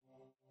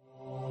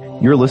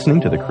You're listening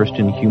to the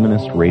Christian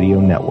Humanist Radio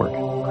Network,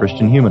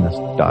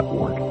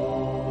 christianhumanist.org.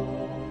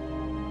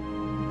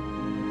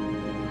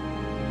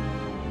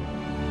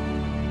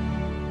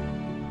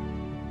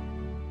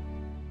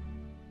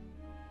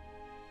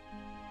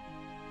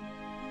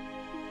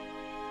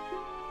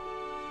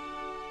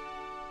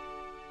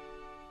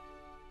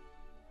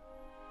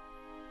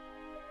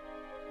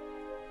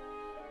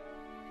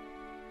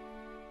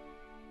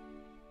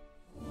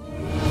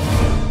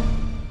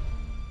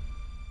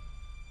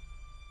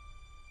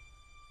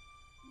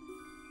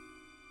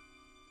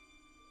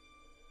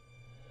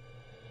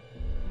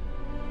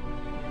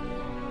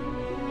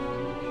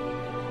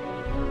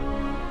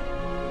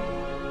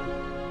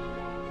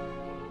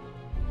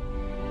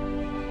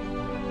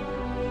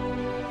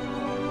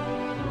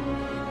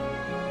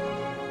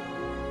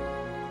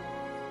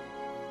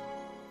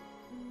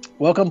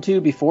 Welcome to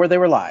Before They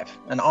Were Live,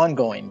 an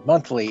ongoing,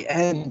 monthly,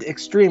 and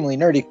extremely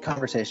nerdy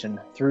conversation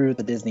through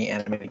the Disney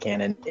animated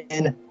canon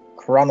in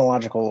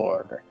chronological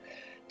order.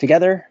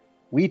 Together,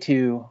 we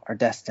two are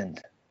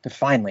destined to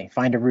finally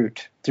find a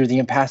route through the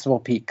impassable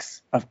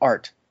peaks of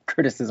art,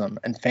 criticism,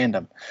 and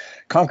fandom,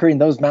 conquering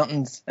those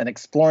mountains and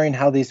exploring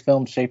how these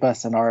films shape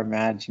us and our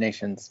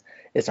imaginations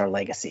is our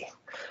legacy.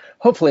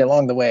 Hopefully,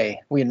 along the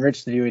way, we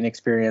enrich the viewing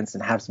experience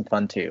and have some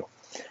fun too.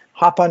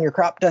 Hop on your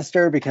crop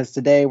duster because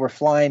today we're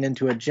flying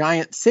into a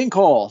giant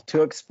sinkhole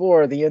to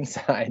explore the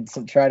insides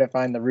and try to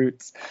find the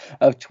roots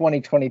of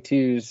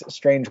 2022's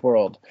strange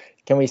world.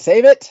 Can we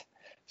save it?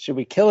 Should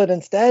we kill it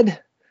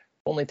instead?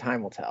 Only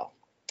time will tell.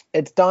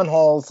 It's Don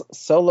Hall's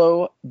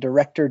solo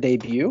director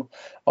debut,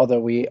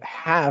 although we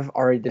have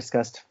already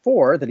discussed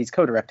 4 that he's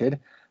co-directed: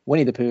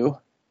 Winnie the Pooh,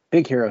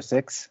 Big Hero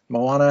 6,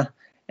 Moana,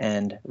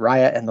 and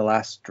Raya and the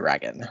Last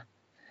Dragon.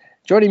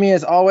 Joining me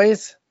as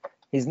always,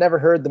 he's never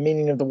heard the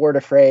meaning of the word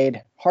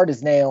afraid, hard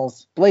as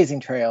nails, blazing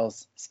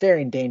trails,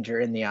 staring danger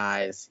in the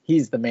eyes.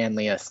 He's the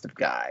manliest of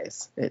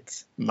guys.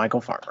 It's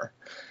Michael Farmer.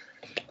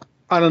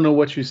 I don't know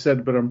what you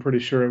said, but I'm pretty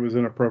sure it was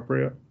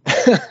inappropriate.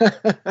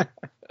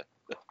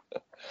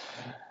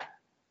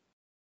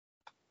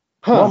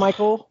 Well,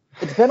 Michael,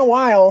 it's been a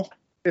while.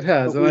 It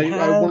has, and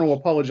I want to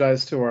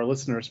apologize to our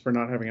listeners for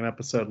not having an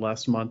episode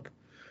last month.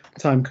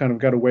 Time kind of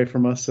got away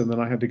from us, and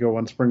then I had to go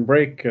on spring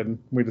break, and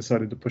we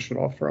decided to push it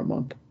off for a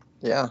month.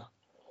 Yeah.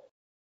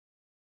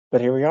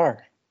 But here we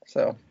are.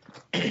 So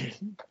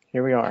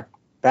here we are.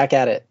 Back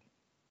at it.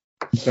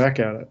 Back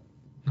at it.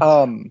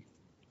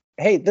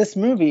 Hey, this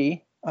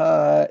movie,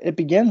 it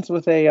begins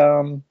with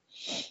a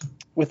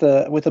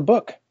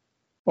book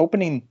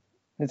opening.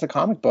 It's a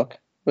comic book,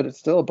 but it's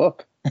still a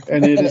book.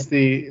 And it is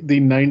the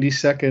 90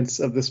 seconds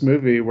of this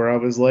movie where I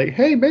was like,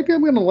 hey, maybe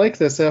I'm going to like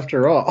this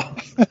after all.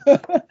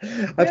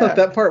 I thought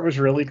that part was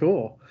really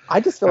cool. I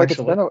just feel like it's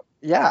been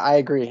I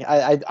agree.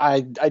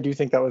 I do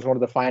think that was one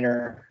of the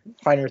finer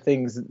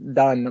things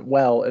done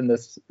well in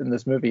this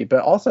movie.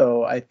 But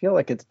also, I feel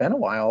like it's been a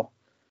while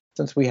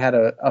since we had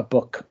a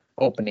book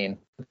opening.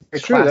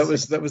 It's true. That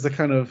was the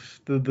kind of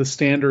the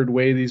standard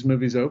way these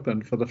movies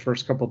opened for the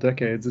first couple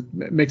decades. It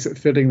makes it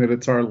fitting that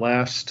it's our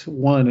last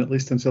one, at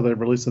least until they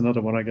release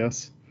another one, I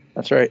guess.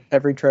 That's right.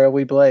 Every trail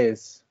we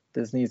blaze,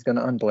 Disney's going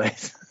to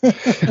unblaze.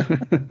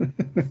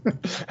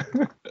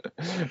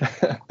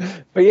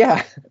 But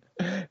yeah,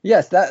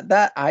 yes,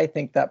 that I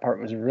think that part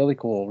was really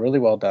cool, really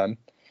well done.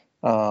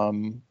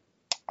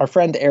 Our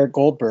friend Eric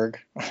Goldberg,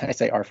 I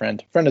say our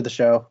friend of the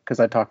show because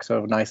I talk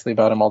so nicely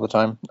about him all the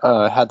time,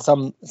 had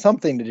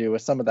something to do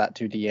with some of that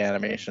 2D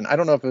animation. I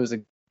don't know if it was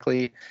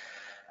exactly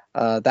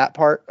that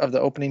part of the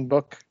opening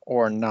book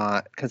or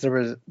not, because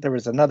there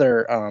was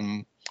another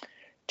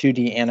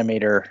 2D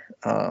animator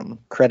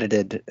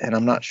credited, and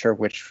I'm not sure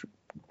which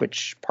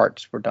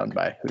parts were done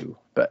by who.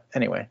 But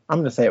anyway, I'm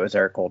going to say it was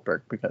Eric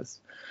Goldberg because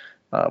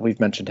we've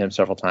mentioned him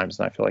several times,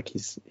 and I feel like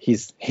he's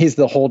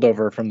the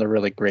holdover from the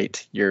really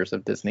great years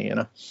of Disney, you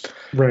know.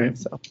 Right.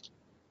 So,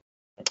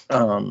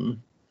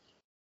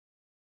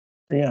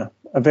 yeah,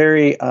 a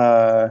very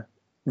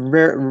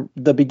rare.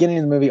 The beginning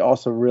of the movie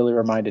also really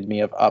reminded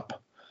me of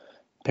Up,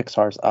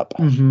 Pixar's Up.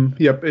 Mm-hmm.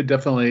 Yep, it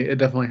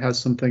definitely has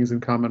some things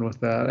in common with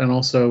that, and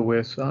also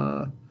with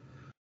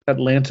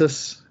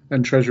Atlantis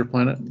and Treasure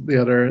Planet,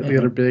 the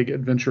other big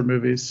adventure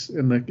movies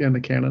in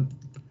the canon.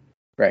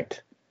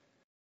 Right.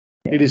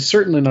 Yeah. It is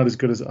certainly not as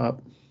good as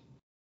Up.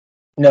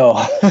 No,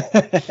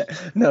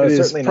 no, it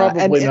certainly is not.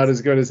 Probably not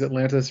as good as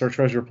Atlantis or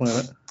Treasure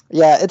Planet.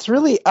 Yeah, it's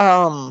really,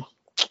 I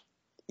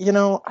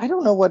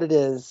don't know what it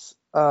is,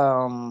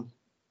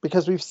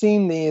 because we've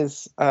seen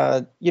these,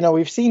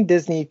 we've seen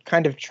Disney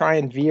kind of try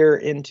and veer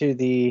into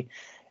the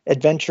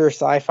adventure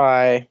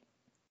sci-fi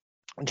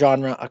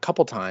genre a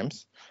couple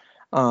times.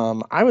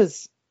 I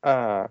was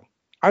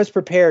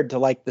prepared to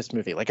like this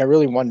movie. Like, I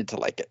really wanted to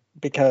like it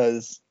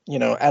because,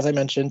 as I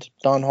mentioned,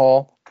 Don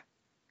Hall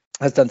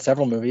has done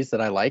several movies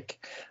that I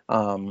like.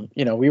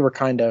 We were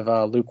kind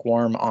of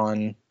lukewarm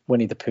on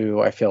Winnie the Pooh,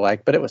 I feel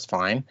like, but it was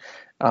fine.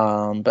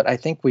 But I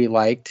think we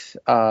liked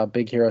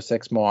Big Hero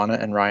 6, Moana,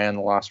 and Raya and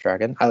the Lost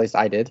Dragon. At least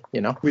I did,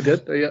 We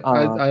did. Yeah,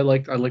 I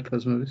liked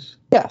those movies.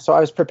 Yeah, so I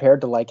was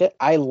prepared to like it.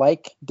 I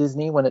like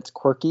Disney when it's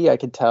quirky. I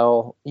could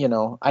tell,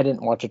 I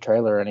didn't watch a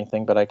trailer or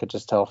anything, but I could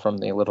just tell from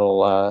the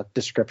little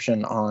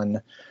description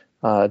on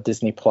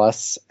Disney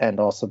Plus and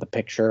also the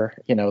picture,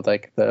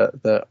 like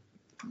the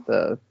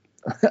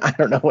I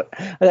don't know what,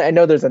 I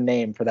know there's a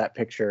name for that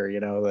picture,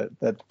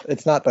 that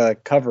it's not the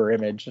cover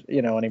image,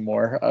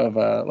 anymore of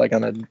like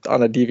on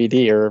a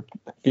DVD or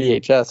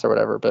VHS or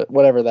whatever, but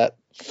whatever that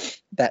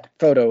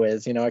photo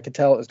is, I could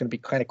tell it was going to be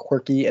kind of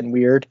quirky and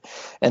weird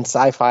and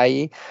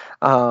sci-fi.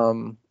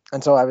 And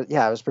so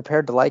I was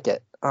prepared to like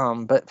it.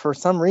 But for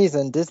some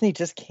reason, Disney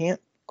just can't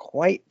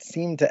quite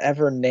seem to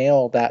ever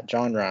nail that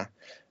genre.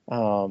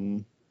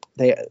 I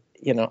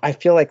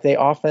feel like they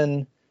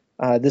often,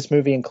 this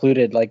movie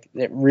included, like,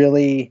 it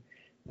really,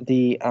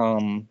 the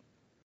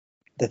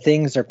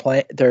things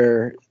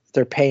they're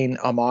paying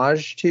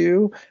homage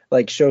to,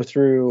 like, show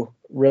through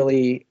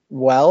really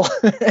well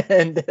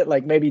and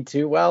like maybe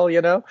too well,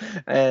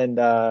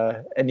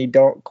 and you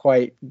don't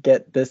quite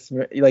get this,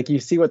 like, you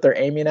see what they're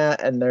aiming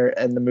at, and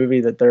the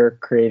movie that they're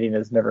creating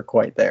is never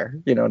quite there.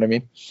 You know what I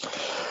mean?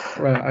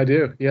 Right, I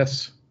do.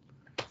 Yes.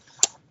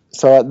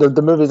 So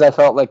the movies, I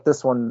felt like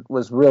this one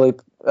was really,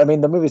 I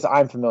mean, the movies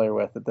I'm familiar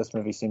with that this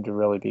movie seemed to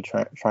really be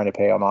trying to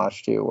pay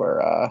homage to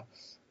were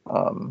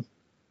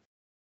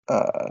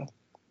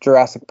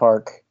Jurassic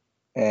Park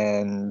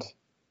and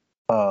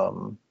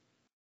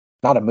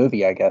not a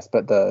movie, I guess,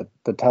 but the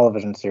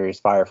television series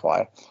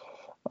Firefly.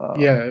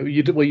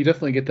 You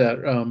definitely get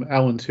that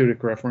Alan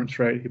Tudyk reference,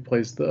 right? He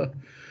plays the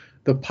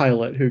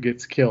pilot who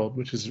gets killed,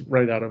 which is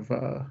right out of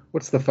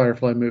what's the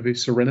Firefly movie,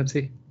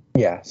 Serenity?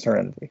 Yeah,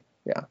 Serenity.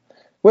 Yeah.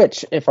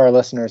 Which, if our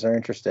listeners are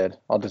interested,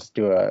 I'll just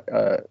do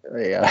a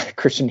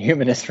Christian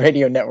Humanist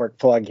Radio Network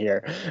plug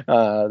here.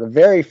 The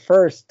very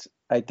first,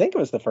 I think it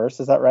was the first,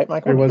 is that right,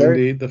 Michael? It was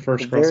indeed the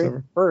first crossover.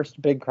 Very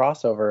first big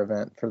crossover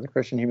event for the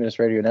Christian Humanist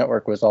Radio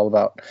Network was all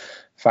about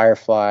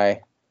Firefly.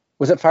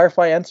 Was it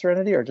Firefly and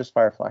Serenity, or just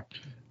Firefly?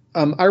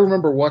 I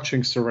remember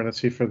watching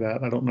Serenity for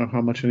that. I don't know how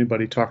much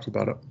anybody talked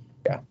about it.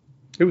 Yeah.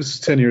 It was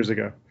 10 years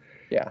ago.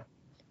 Yeah.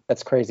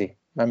 That's crazy.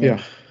 I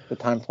mean, the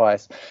time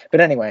flies.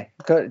 But anyway,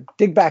 go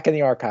dig back in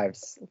the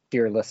archives,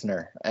 dear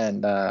listener,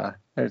 and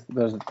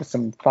there's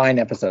some fine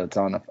episodes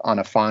on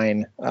a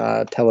fine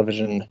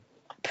television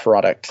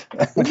product.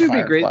 Wouldn't it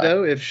be great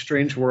though if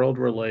Strange World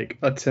were like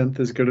a tenth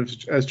as good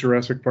as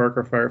Jurassic Park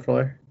or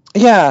Firefly?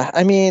 Yeah,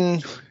 I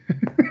mean,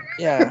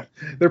 yeah,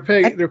 they're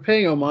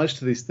paying homage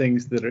to these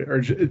things that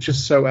are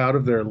just so out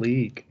of their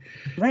league,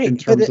 right? In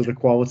terms of the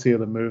quality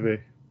of the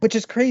movie, which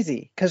is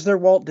crazy because they're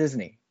Walt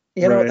Disney.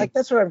 Like,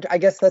 that's what I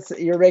guess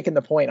you're making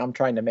the point I'm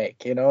trying to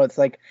make. It's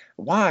like,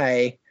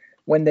 why,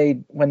 when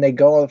they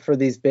go for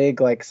these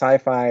big, like,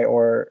 sci-fi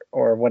or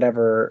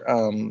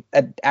whatever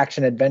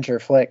action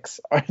adventure flicks,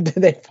 do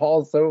they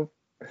fall so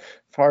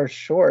far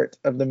short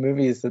of the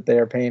movies that they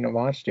are paying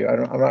homage to?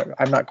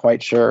 I'm not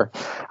quite sure.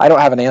 I don't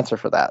have an answer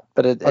for that,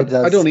 but it does.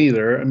 I don't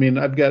either. I mean,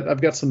 I've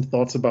got some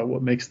thoughts about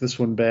what makes this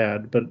one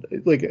bad, but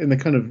like in the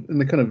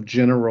kind of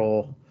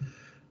general.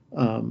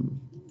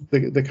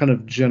 The kind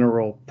of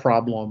general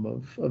problem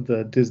of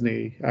the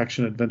Disney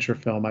action adventure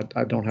film,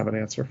 I don't have an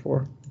answer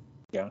for.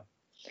 Yeah.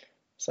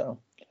 So,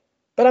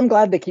 but I'm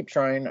glad they keep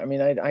trying. I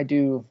mean, I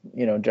do,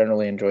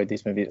 generally enjoyed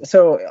these movies.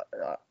 So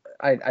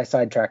I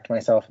sidetracked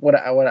myself. What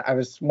I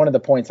was, one of the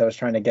points I was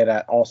trying to get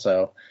at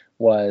also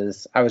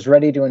was I was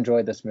ready to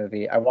enjoy this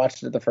movie. I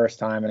watched it the first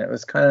time and it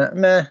was kind of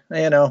meh,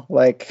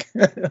 like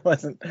it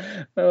wasn't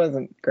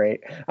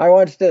great. I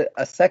watched it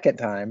a second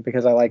time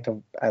because I like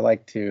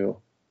to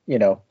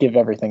give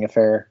everything a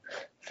fair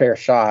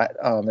shot,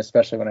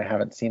 especially when I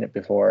haven't seen it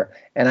before.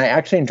 And I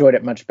actually enjoyed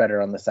it much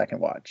better on the second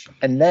watch.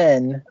 And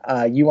then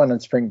you went on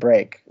spring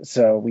break,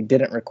 so we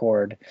didn't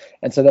record.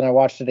 And so then I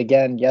watched it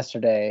again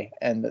yesterday,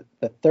 and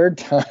the third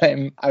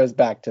time I was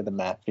back to the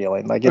Matt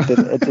feeling. Like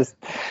there's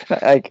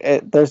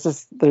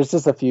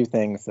just a few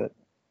things that.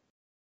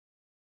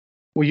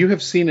 Well, you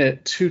have seen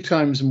it 2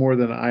 times more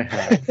than I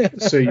have,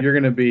 so you're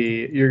gonna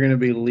be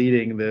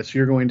leading this.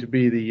 You're going to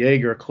be the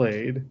Jaeger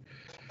Clade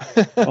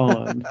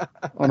on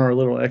our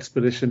little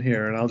expedition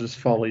here, and I'll just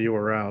follow you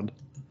around.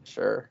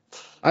 Sure.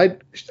 I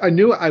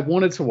knew I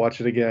wanted to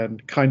watch it again,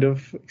 kind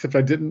of, except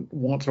I didn't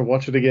want to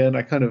watch it again.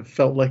 I kind of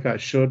felt like I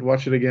should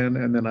watch it again,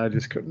 and then I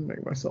just couldn't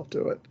make myself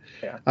do it.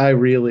 Yeah. I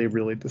really,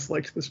 really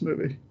disliked this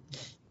movie.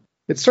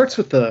 It starts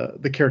with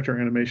the character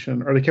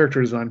animation, or the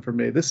character design for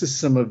me. This is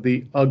some of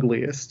the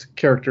ugliest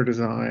character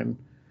design.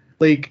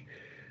 Like,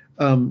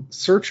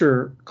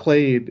 Searcher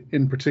Clade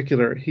in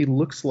particular, he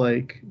looks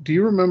like, do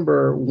you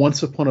remember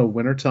Once Upon a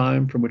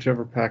Wintertime, from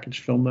whichever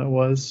package film that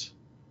was?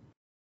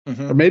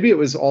 Mm-hmm. Or maybe it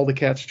was All the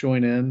Cats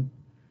Join In.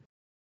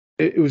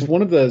 It was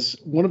one of those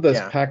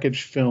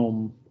package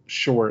film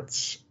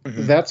shorts.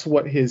 Mm-hmm. That's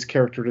what his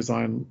character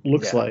design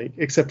looks like,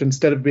 except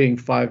instead of being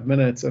 5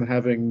 minutes and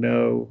having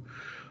no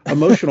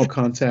emotional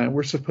content.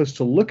 We're supposed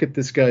to look at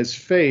this guy's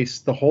face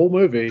the whole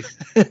movie,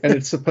 and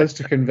it's supposed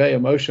to convey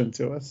emotion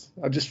to us.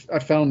 I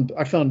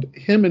found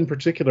him in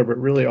particular, but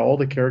really all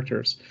the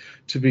characters,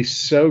 to be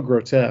so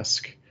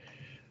grotesque.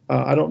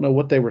 I don't know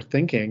what they were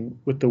thinking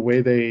with the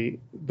way they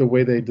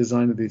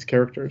designed these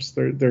characters.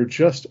 They're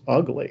just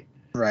ugly.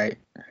 Right.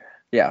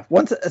 Yeah.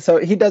 So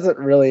he doesn't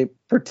really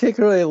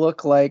particularly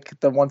look like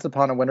the Once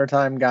Upon a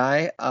Wintertime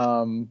guy.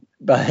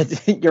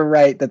 But you're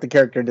right that the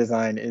character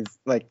design is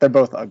like, they're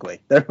both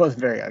ugly. They're both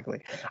very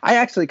ugly. I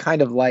actually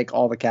kind of like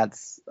all the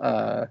cats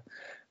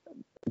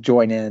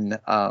join in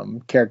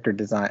character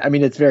design. I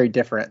mean, it's very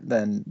different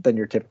than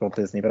your typical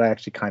Disney, but I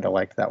actually kind of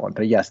liked that one.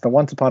 But yes, the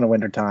Once Upon a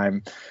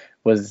Wintertime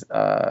was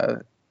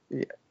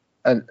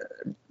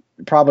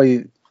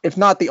probably, if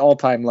not the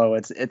all-time low,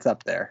 it's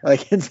up there.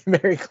 Like, it's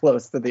very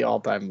close to the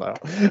all-time low.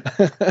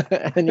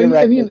 And you're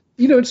right. I mean,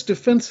 it's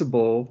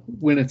defensible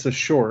when it's a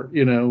short,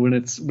 when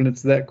it's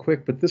that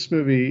quick. But this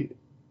movie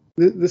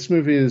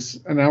is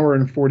an hour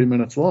and 40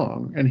 minutes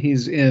long, and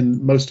he's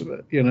in most of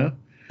it. Yeah.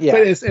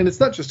 But it's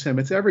not just him;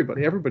 it's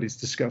everybody. Everybody's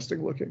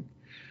disgusting looking.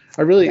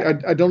 I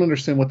don't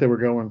understand what they were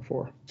going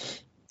for.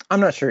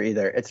 I'm not sure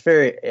either. It's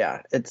very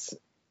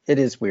it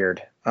is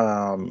weird.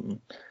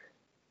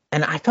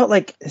 And I felt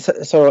like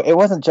so it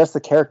wasn't just the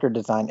character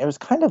design; it was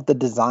kind of the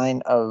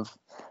design of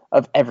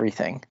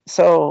everything.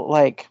 So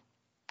like,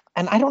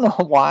 and I don't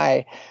know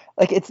why.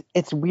 Like,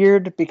 it's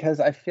weird because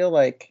I feel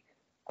like,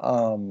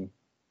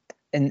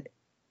 this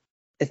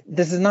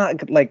is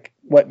not like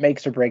what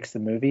makes or breaks the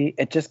movie.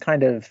 It just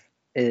kind of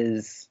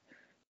is,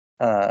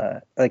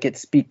 like, it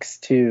speaks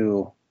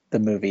to the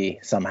movie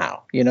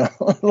somehow.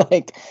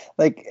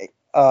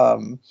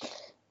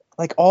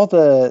 Like all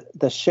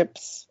the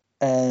ships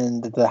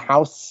and the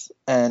house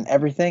and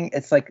everything,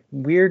 it's like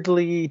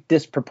weirdly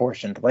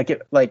disproportioned,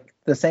 like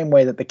the same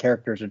way that the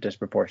characters are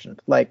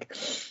disproportioned. Like,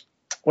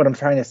 what I'm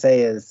trying to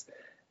say is,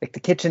 like, the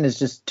kitchen is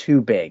just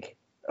too big,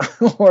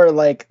 or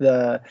like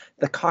the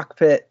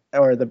cockpit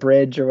or the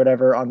bridge or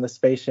whatever on the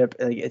spaceship,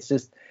 like,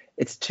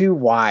 it's too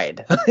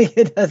wide. Like,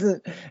 it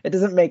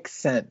doesn't make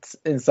sense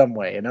in some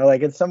way,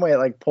 like, in some way it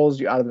like pulls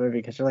you out of the movie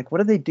because you're like, what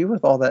do they do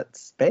with all that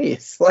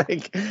space?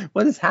 Like,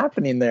 what is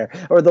happening there?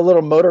 Or the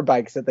little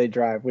motorbikes that they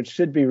drive, which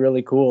should be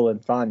really cool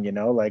and fun,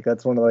 like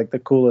that's one of like the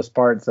coolest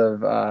parts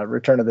of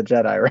Return of the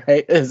Jedi,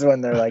 right? Is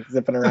when they're like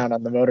zipping around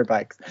on the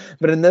motorbikes.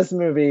 But in this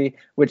movie,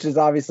 which is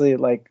obviously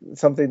like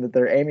something that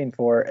they're aiming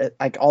for,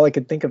 like, all I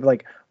could think of,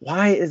 like,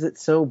 why is it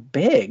so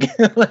big?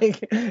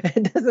 Like,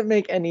 it doesn't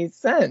make any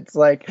sense.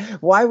 Like,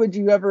 why would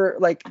you ever,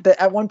 like,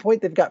 at one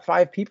point they've got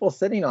 5 people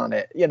sitting on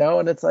it,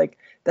 and it's like,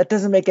 that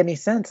doesn't make any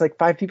sense. Like,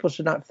 5 people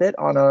should not fit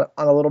on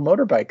a little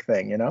motorbike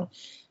thing, I don't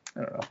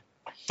know.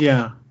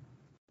 Yeah.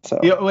 So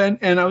yeah,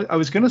 and I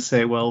was gonna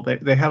say, well,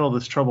 they had all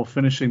this trouble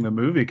finishing the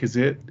movie because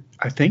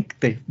I think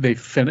they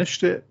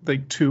finished it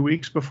like 2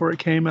 weeks before it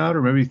came out,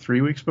 or maybe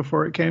 3 weeks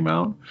before it came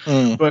out.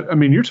 But I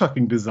mean, you're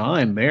talking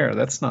design there.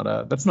 That's not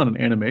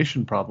an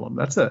animation problem.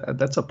 That's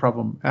a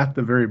problem at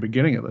the very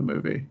beginning of the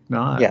movie,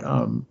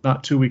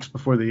 not 2 weeks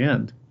before the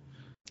end.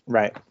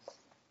 Right.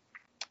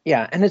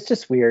 Yeah, and it's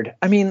just weird.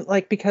 I mean,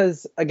 like,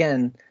 because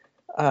again,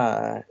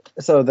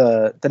 so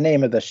the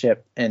name of the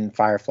ship in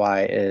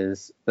Firefly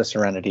is the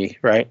Serenity,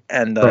 right?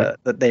 And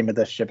the name of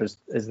the ship is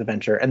the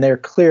Venture, and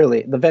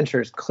the Venture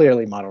is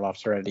clearly modeled off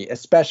Serenity,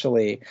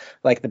 especially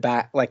like the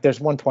back. Like, there's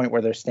one point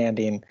where they're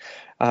standing,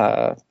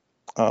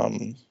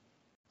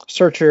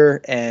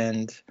 Searcher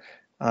and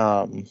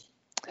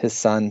his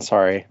son,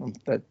 sorry,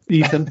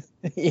 Ethan.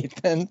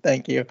 Ethan,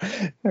 thank you.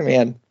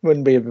 Man,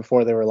 wouldn't be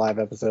before they were live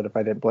episode if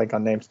I didn't blank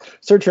on names.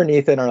 Searcher and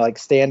Ethan are like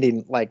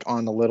standing like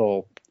on a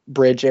little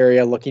bridge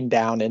area looking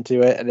down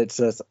into it, and it's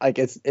just like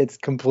it's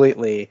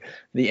completely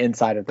the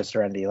inside of the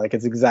Serenity. Like,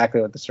 it's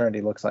exactly what the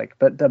Serenity looks like.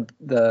 But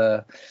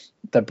the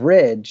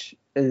bridge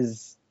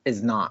is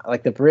not.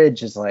 Like, the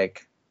bridge is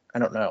like, I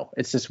don't know.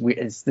 It's just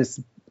it's this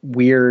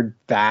weird,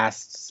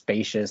 vast,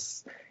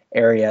 spacious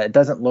area. It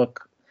doesn't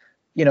look,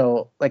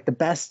 like the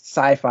best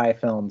sci-fi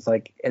films,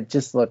 like, it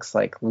just looks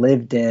like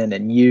lived in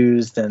and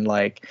used, and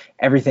like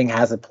everything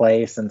has a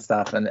place and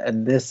stuff.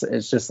 And this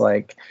is just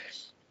like,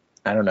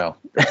 I don't know.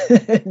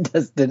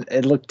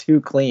 It looked too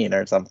clean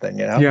or something,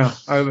 Yeah,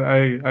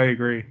 I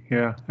agree.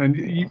 Yeah,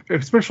 and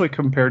especially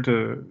compared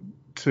to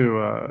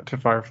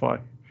Firefly,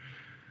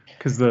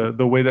 because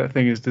the way that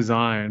thing is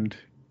designed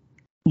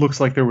looks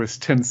like there was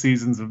 10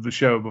 seasons of the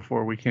show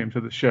before we came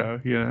to the show.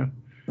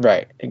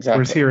 Right, exactly.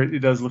 Whereas here it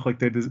does look like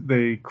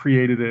they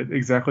created it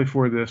exactly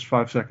for this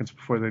 5 seconds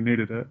before they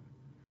needed it.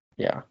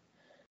 Yeah.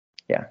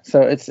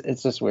 So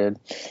it's just weird.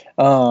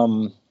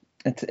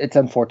 It's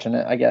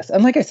unfortunate, I guess.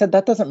 And like I said,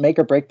 that doesn't make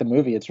or break the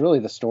movie. It's really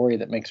the story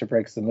that makes or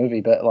breaks the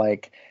movie. But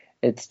like,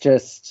 it's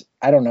just,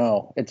 I don't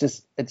know. It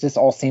just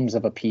all seems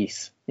of a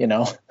piece,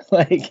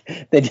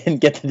 like, they didn't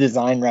get the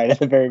design right at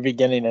the very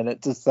beginning, and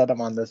it just set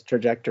them on this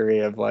trajectory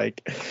of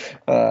like,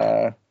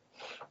 I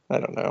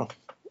don't know.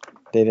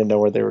 They didn't know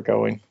where they were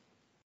going.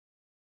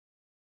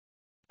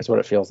 Is what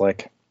it feels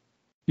like.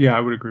 Yeah, I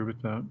would agree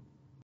with that.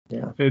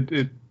 Yeah.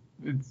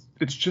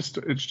 It's just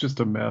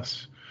a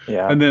mess.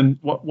 Yeah. And then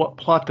what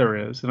plot there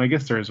is, and I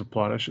guess there is a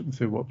plot. I shouldn't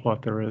say what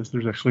plot there is.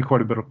 There's actually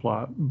quite a bit of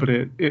plot, but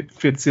it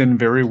fits in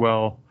very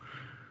well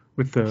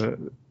with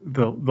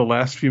the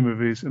last few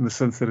movies in the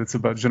sense that it's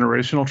about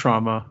generational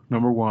trauma,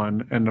 number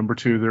one, and number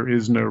two, there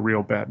is no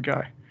real bad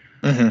guy.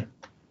 Mm-hmm.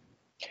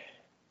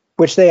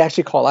 Which they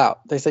actually call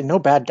out. They say, no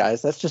bad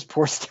guys. That's just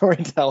poor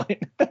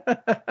storytelling.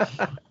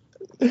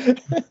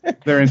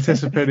 They're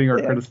anticipating our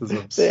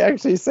criticisms. They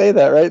actually say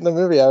that right in the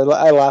movie.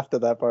 I laughed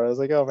at that part. I was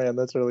like, oh man,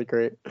 that's really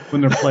great.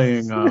 When they're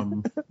playing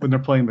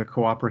the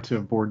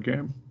cooperative board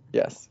game.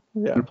 Yes.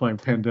 Yeah. They're playing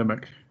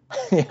Pandemic.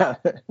 Yeah.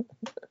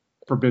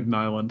 Forbidden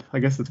Island. I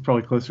guess it's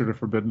probably closer to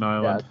Forbidden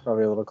Island. Yeah, it's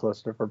probably a little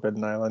closer to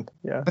Forbidden Island.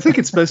 Yeah. I think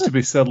it's supposed to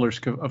be Settlers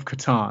of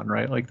Catan,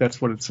 right? Like that's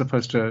what it's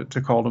supposed to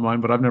call to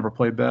mind, but I've never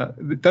played that.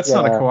 That's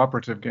not a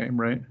cooperative game,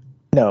 right?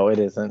 No, it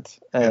isn't.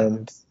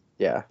 And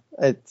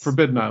it's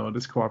Forbidden Island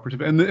is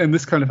cooperative, and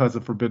this kind of has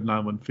a Forbidden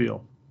Island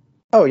feel.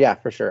 Oh yeah,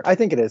 for sure. I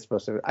think it is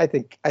supposed to. I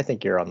think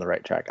you're on the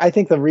right track. I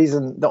think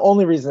the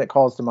only reason it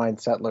calls to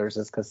mind Settlers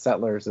is because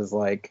Settlers is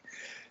like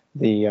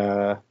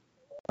the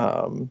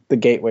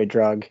gateway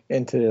drug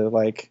into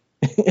like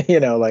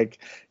like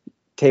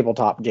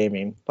tabletop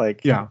gaming.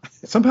 Like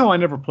somehow I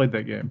never played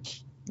that game.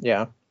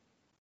 Yeah,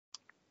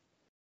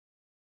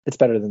 it's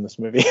better than this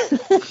movie.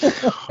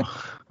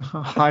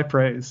 High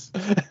praise.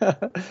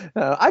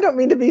 I don't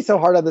mean to be so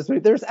hard on this movie.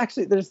 There's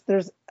actually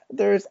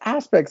there's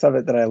aspects of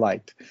it that I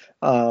liked.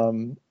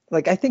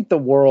 Like I think the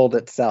world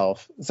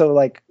itself. So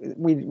like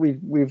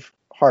we've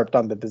harped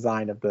on the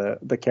design of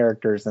the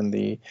characters and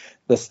the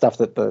stuff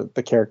that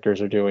the characters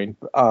are doing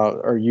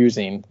or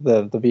using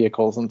the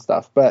vehicles and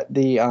stuff. But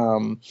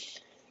the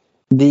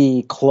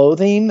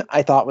clothing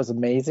I thought was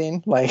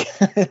amazing. Like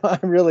I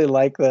really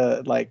like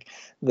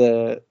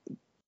the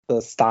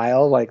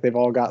style. Like they've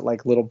all got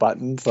like little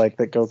buttons like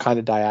that go kind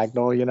of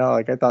diagonal,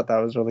 like I thought that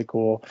was really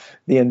cool.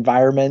 The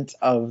environment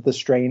of the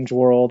strange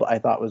world I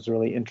thought was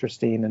really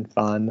interesting and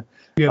fun.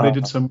 Yeah, they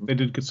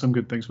did get some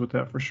good things with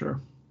that for sure.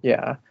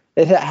 Yeah,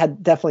 it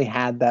had definitely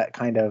had that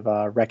kind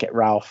of Wreck-It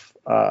Ralph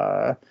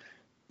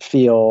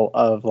feel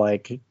of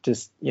like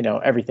just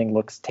everything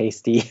looks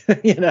tasty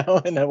in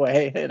a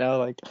way,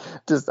 like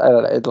just I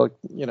don't know, it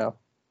looked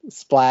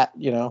Splat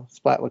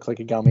looks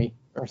like a gummy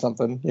or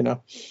something,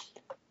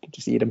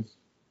 just eat him.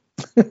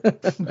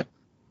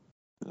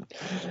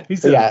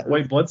 He's a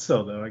white blood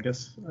cell though. I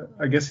guess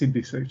he'd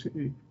be safe to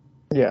eat.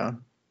 Yeah.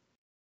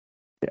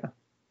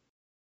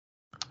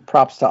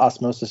 Props to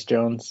Osmosis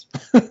Jones.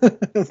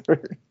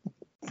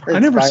 I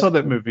never saw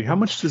that movie. How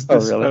much does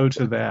this owe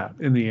to that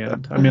in the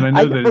end? I mean, I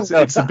know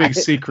that it's a big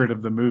secret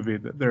of the movie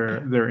that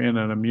they're in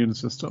an immune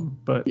system,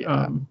 but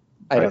I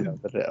don't know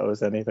that it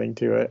owes anything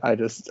to it. I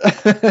just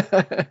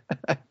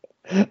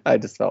I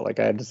just felt like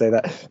I had to say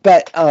that.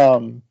 But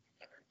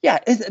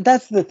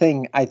that's the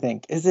thing. I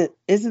think is it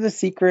a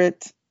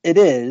secret? It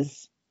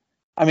is.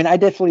 I mean, I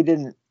definitely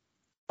didn't.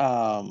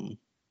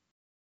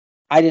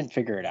 I didn't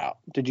figure it out.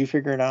 Did you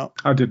figure it out?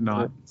 I did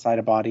not. Inside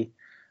a body.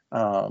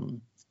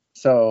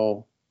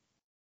 So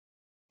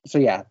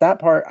yeah, that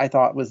part I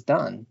thought was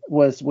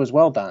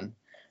well done.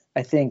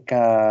 I think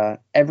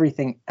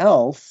everything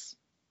else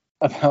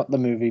about the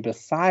movie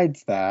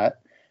besides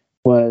that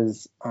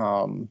was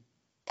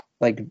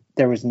like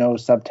there was no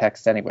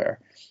subtext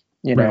anywhere.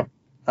 Right.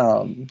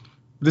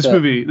 This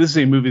is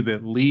a movie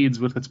that leads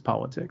with its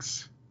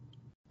politics.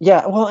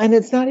 Yeah, well, and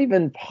it's not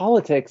even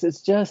politics.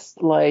 It's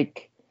just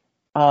like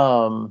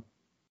for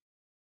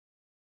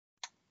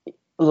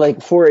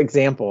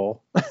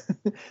example,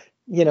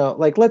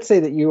 like let's say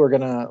that you were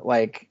gonna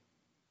like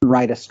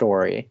write a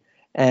story,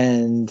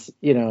 and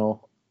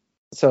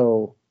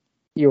so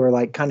you were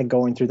like kind of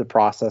going through the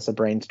process of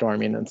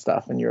brainstorming and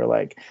stuff, and you're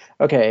like,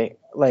 okay,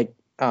 like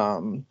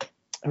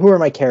who are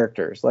my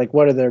characters? Like,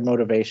 what are their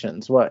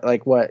motivations? What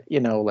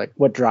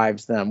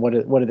drives them? What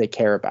do they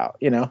care about?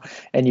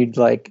 And you'd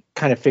like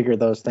kind of figure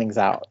those things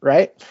out,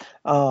 right?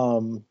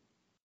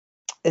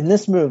 In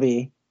this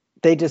movie,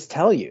 they just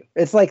tell you.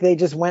 It's like they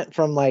just went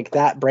from like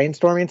that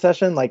brainstorming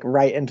session like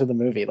right into the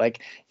movie.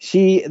 Like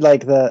she,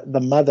 like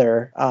the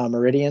mother,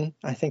 Meridian,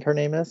 I think her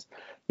name is,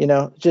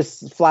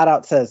 just flat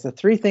out says the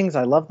 3 things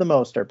I love the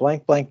most are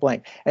blank, blank,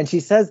 blank. And she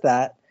says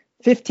that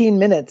 15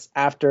 minutes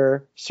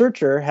after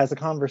Searcher has a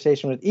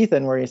conversation with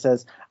Ethan where he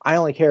says, I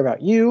only care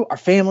about you, our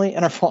family,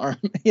 and our farm,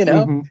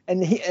 Mm-hmm.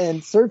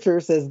 and Searcher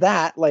says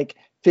that like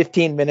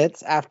 15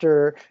 minutes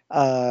after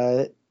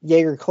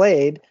Jaeger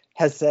Clade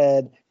has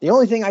said, the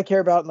only thing I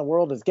care about in the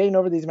world is getting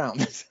over these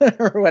mountains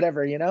or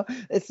whatever,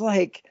 it's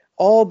like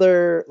all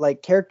their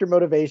like character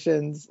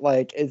motivations,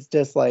 like it's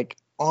just like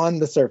on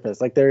the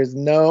surface, like there is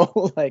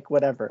no like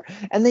whatever.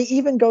 And they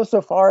even go so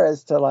far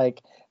as to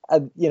like,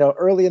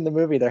 early in the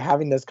movie, they're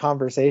having this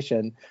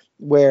conversation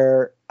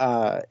where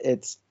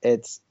it's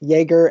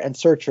Jaeger and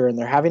Searcher, and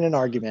they're having an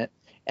argument.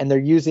 and they're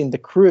using the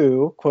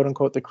crew, quote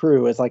unquote, the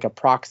crew, as like a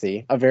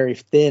proxy, a very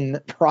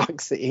thin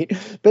proxy.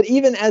 But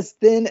even as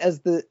thin as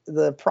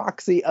the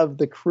proxy of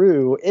the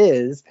crew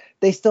is,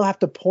 they still have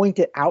to point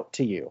it out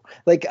to you.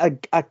 Like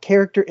a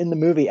character in the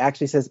movie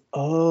actually says,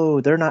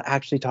 "Oh, they're not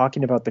actually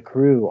talking about the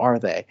crew, are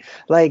they?"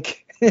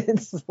 Like,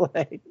 it's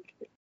like,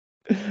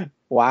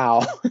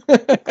 wow.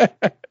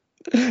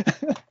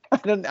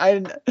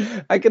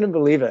 I couldn't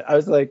believe it. I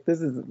was like, this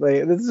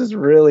is just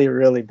really,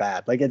 really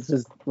bad. Like, it's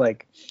just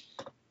like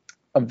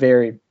a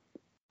very,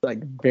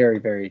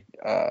 very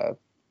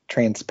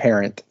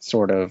transparent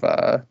sort of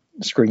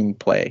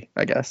screenplay,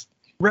 I guess.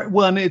 Right.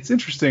 Well, and it's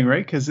interesting,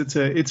 right? Because it's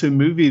a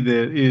movie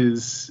that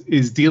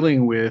is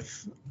dealing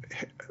with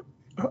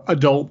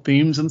adult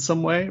themes in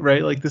some way,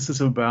 right? Like, this is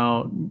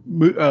about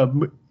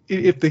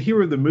if the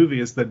hero of the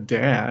movie is the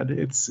dad,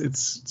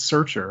 it's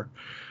Searcher.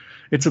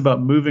 It's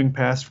about moving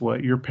past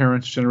what your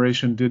parents'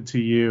 generation did to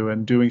you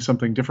and doing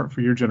something different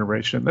for your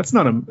generation. That's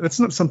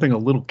not something a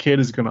little kid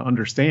is going to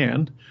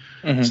understand.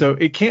 Mm-hmm. So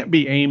it can't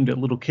be aimed at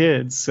little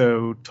kids.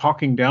 So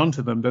talking down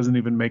to them doesn't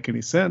even make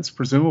any sense.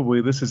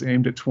 Presumably, this is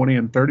aimed at 20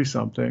 and 30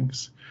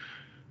 somethings,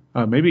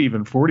 maybe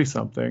even 40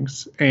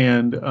 somethings,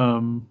 and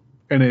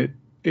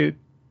it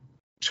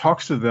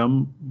talks to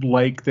them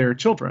like they're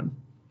children,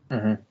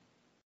 mm-hmm.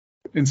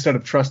 instead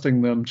of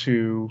trusting them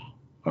to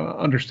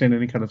understand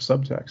any kind of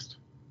subtext.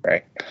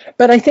 Right.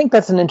 But I think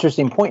that's an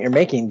interesting point you're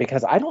making,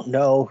 because I don't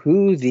know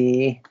who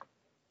the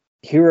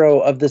hero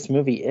of this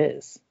movie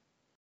is.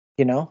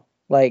 You know,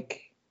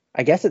 like,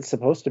 I guess it's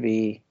supposed to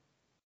be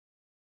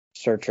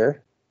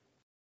Searcher,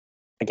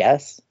 I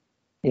guess,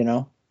 you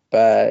know,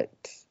 but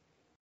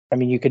I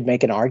mean, you could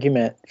make an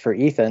argument for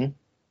Ethan.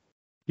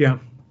 Yeah.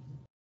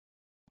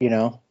 You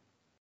know,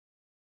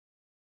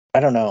 I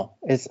don't know.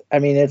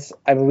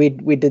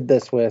 We did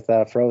this with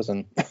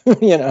Frozen.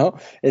 You know,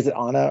 is it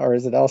Anna or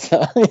is it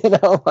Elsa? You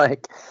know,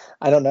 like,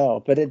 I don't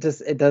know, but it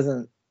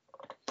doesn't.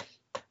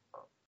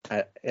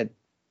 I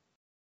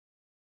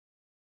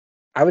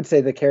would say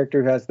the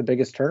character who has the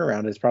biggest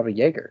turnaround is probably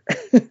Jaeger.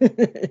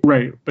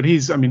 Right, but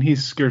he's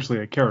scarcely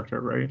a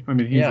character, right? I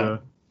mean,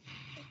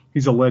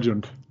 he's a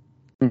legend.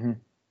 Mm-hmm.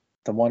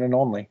 The one and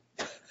only.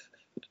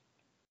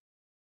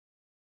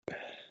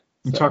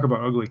 You talk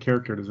about ugly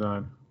character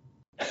design.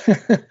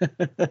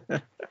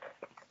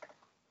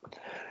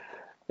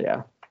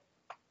 Yeah.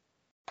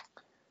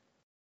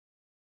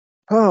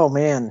 Oh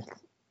man,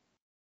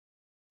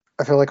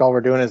 I feel like all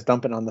we're doing is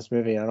dumping on this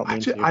movie. I don't mean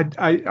to.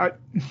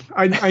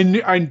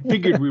 I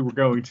figured we were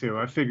going to.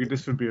 I figured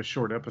this would be a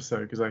short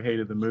episode because I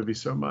hated the movie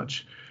so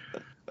much.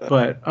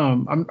 But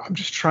I'm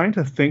just trying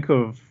to think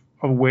of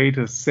a way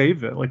to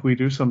save it, like we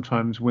do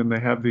sometimes when they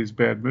have these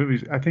bad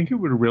movies. I think it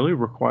would really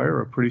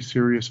require a pretty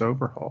serious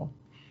overhaul.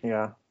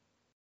 Yeah.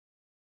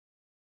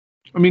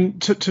 I mean,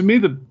 to me,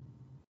 the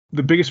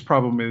biggest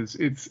problem is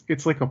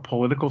it's like a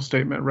political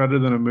statement rather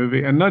than a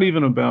movie, and not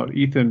even about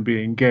Ethan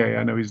being gay.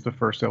 I know he's the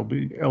first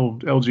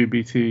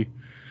LGBTQ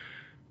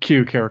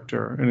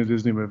character in a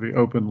Disney movie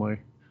openly.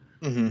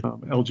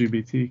 Mm-hmm.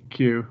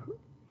 LGBTQ.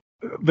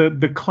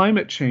 The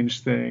climate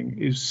change thing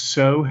is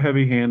so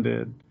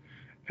heavy-handed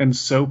and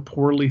so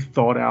poorly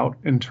thought out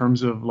in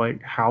terms of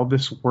like how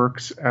this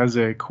works as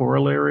a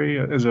corollary,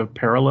 as a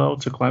parallel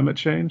to climate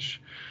change,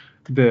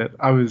 that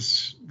I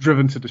was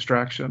driven to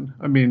distraction.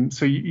 I mean,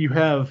 so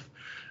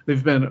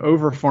they've been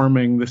over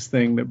farming this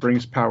thing that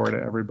brings power to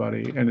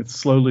everybody, and it's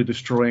slowly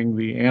destroying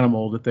the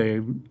animal that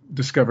they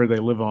discover they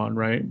live on,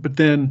 right? But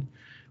then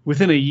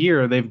within a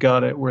year, they've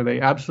got it where they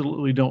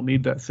absolutely don't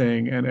need that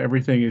thing, and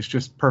everything is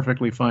just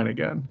perfectly fine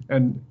again.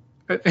 And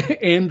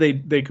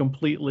they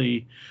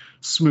completely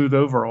smooth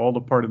over all the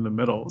part in the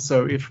middle.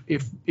 So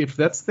if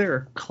that's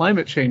their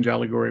climate change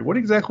allegory, what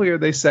exactly are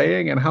they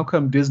saying, and how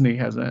come Disney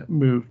hasn't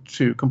moved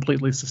to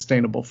completely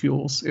sustainable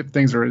fuels if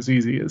things are as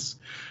easy as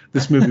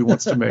this movie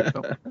wants to make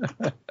them?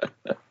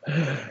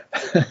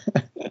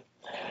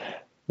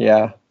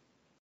 Yeah.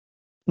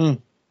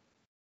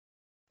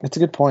 That's a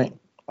good point.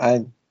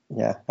 I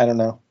don't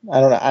know.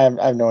 I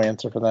have no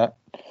answer for that.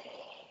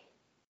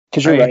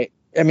 Because you're right.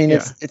 I mean,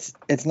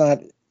 it's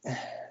not,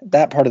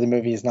 that part of the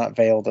movie is not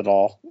veiled at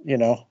all, you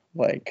know,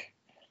 like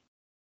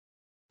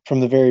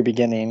from the very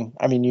beginning.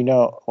 I mean,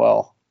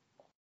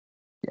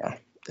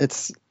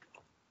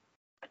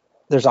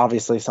 there's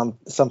obviously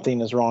something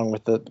is wrong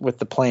with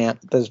the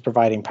plant that is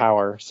providing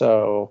power.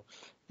 So,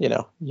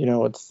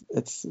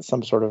 it's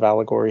some sort of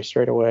allegory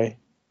straight away.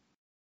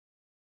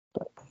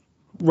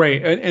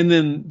 Right, and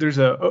then there's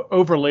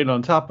overlaid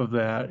on top of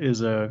that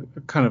is a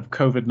kind of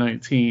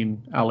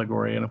COVID-19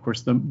 allegory, and of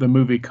course the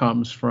movie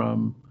comes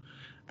from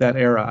that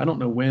era. I don't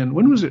know when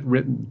was it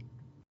written?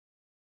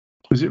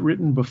 Was it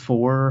written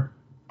before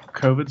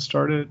COVID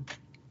started?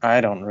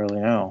 I don't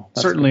really know.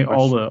 That's certainly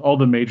all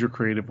the major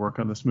creative work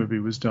on this movie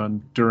was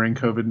done during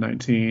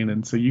COVID-19,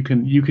 and so you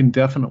can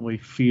definitely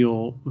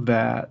feel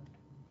that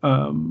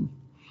that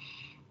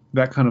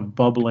kind of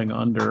bubbling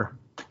under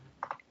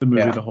the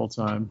movie the whole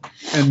time.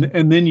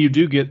 And then you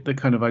do get the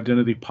kind of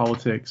identity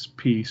politics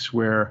piece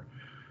where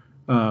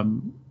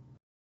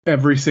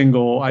every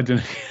single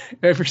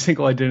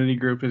identity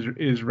group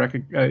is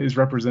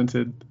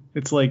represented.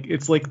 It's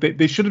like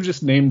they should have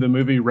just named the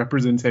movie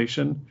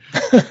Representation.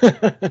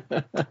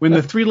 When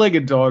the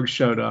three-legged dog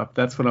showed up,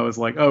 that's when I was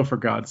like, oh, for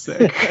God's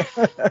sake.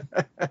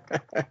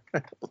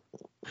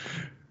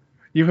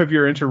 You have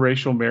your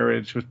interracial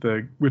marriage with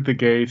the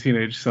gay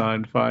teenage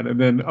son, fine, and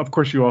then of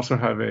course you also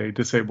have a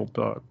disabled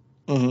dog.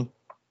 Mm-hmm.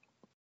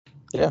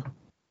 Yeah.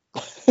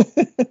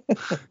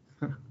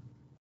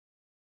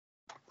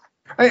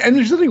 And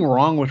there's nothing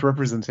wrong with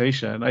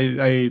representation.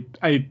 I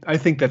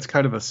think that's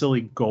kind of a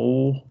silly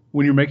goal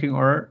when you're making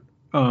art.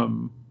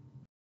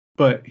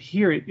 But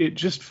here it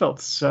just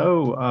felt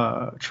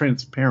so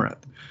transparent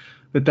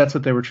that that's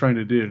what they were trying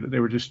to do. They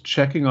were just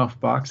checking off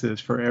boxes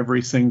for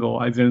every single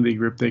identity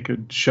group they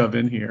could shove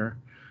in here.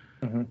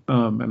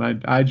 Mm-hmm.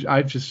 And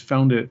I just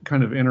found it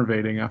kind of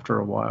enervating after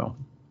a while.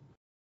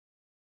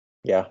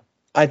 Yeah,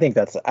 I think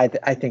that's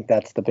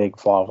the big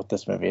flaw with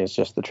this movie is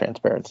just the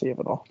transparency of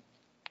it all.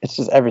 It's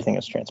just everything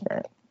is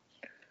transparent.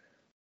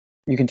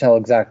 You can tell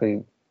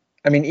exactly.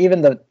 I mean,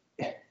 even the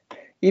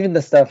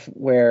stuff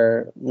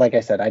where, like I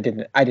said, I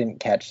didn't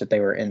catch that they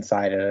were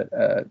inside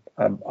a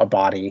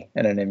body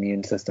and an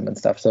immune system and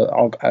stuff.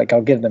 So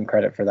I'll give them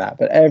credit for that.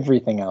 But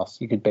everything else,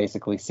 you could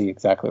basically see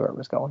exactly where it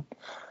was going.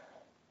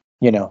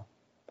 You know,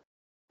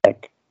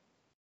 like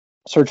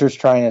Searcher's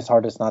trying his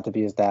hardest not to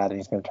be his dad, and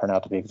he's going to turn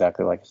out to be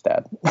exactly like his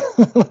dad.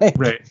 Like,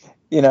 right.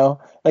 You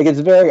know, like it's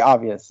very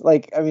obvious.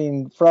 Like, I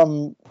mean,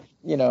 from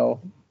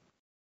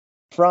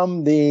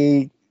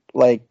the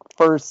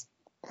first,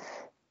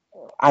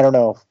 I don't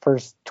know,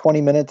 first 20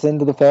 minutes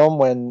into the film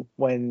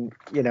when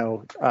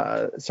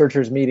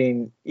Searcher's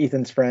meeting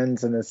Ethan's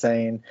friends and is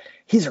saying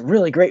he's a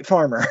really great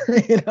farmer,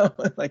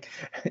 like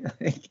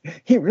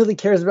he really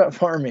cares about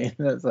farming.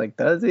 And it's like,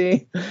 does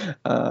he?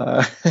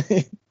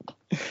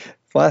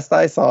 Last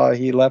I saw,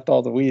 he left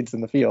all the weeds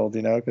in the field,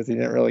 because he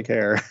didn't really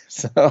care.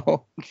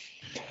 So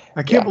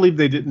I can't believe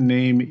they didn't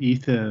name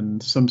Ethan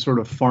some sort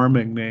of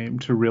farming name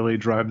to really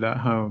drive that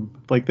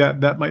home. Like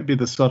that might be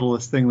the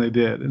subtlest thing they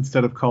did,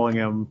 instead of calling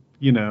him,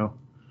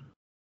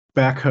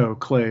 Backhoe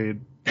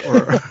Clade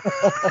or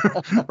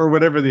or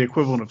whatever the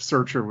equivalent of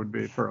Searcher would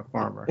be for a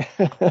farmer.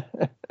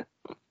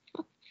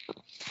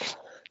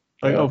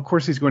 Oh, of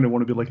course he's going to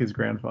want to be like his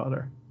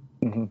grandfather.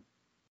 Mm-hmm.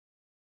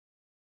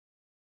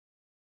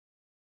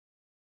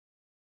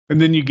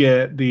 And then you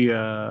get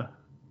the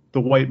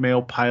white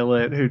male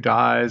pilot who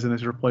dies and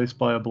is replaced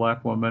by a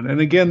black woman. And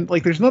again,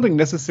 like, there's nothing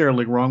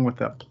necessarily wrong with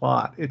that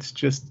plot. It's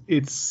just,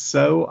 it's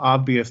so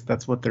obvious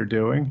that's what they're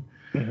doing.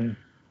 Mm-hmm.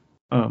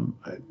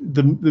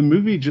 The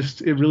movie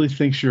just, it really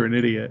thinks you're an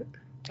idiot.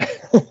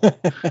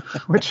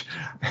 Which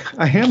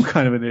I am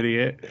kind of an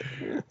idiot,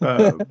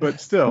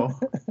 but still.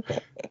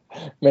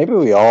 Maybe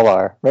we all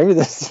are. Maybe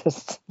this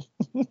is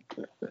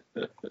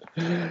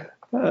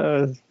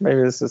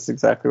maybe this is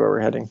exactly where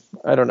we're heading.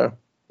 I don't know.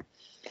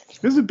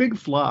 It was a big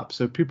flop,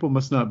 so people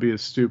must not be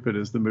as stupid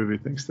as the movie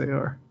thinks they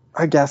are.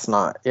 I guess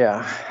not.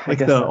 Yeah.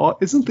 Like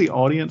isn't the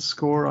audience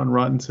score on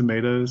Rotten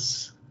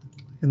Tomatoes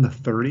in the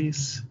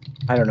 30s?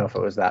 I don't know if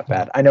it was that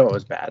bad. I know it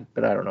was bad,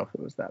 but I don't know if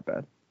it was that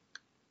bad.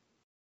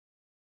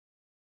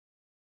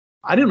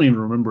 I didn't even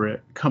remember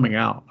it coming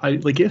out.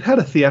 It had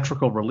a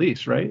theatrical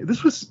release, right?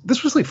 This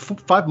was like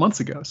 5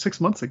 months ago,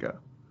 6 months ago.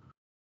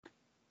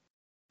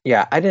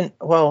 Yeah, I didn't.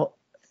 Well,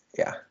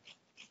 yeah.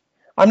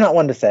 I'm not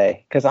one to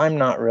say, because I'm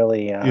not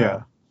really.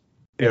 Yeah,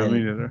 me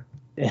neither.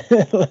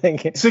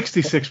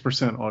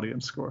 66%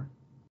 audience score.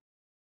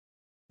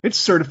 It's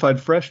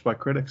certified fresh by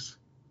critics.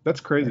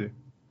 That's crazy.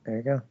 There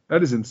you go.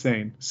 That is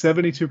insane.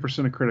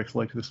 72% of critics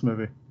liked this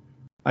movie.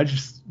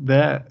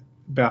 That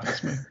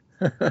baffles me.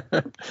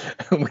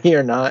 We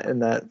are not in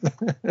that.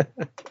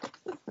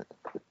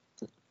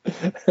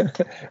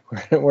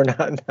 We're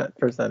not in that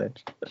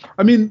percentage.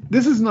 I mean,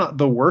 this is not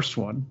the worst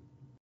one.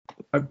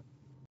 I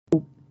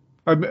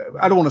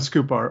don't want to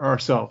scoop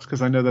ourselves,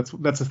 because I know that's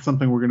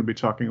something we're going to be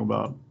talking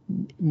about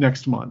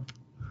next month.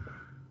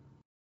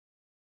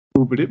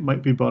 Ooh, but it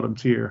might be bottom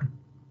tier.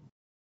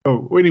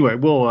 Oh, anyway,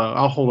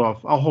 I'll hold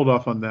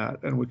off on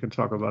that, and we can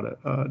talk about it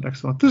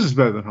next month. This is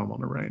better than Home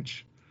on the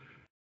Range.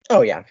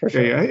 Oh yeah, for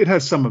sure. Yeah, it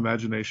has some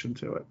imagination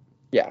to it.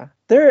 Yeah,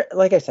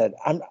 like I said,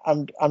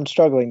 I'm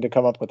struggling to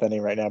come up with any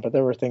right now, but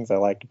there were things I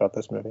liked about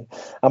this movie.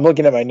 I'm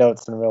looking at my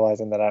notes and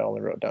realizing that I only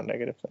wrote down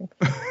negative things.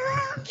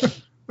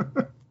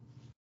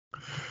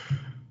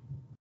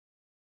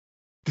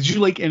 Did you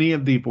like any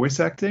of the voice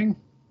acting?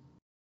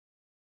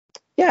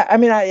 Yeah, I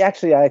mean,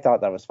 I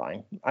thought that was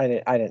fine. I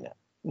didn't.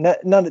 None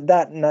of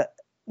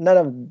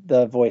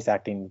the voice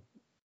acting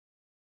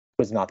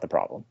was not the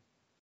problem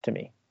to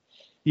me.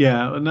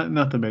 Yeah,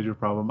 not the major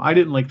problem. I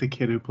didn't like the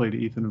kid who played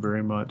Ethan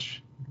very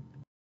much.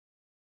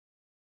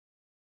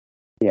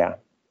 Yeah.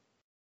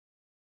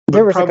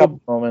 There was a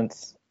couple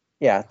moments.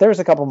 Yeah, there was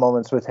a couple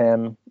moments with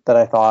him that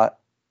I thought,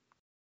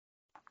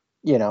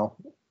 well,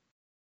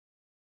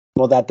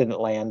 that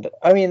didn't land.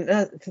 I mean,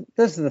 this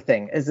is the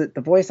thing. Is it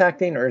the voice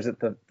acting or is it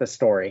the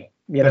story?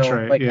 That's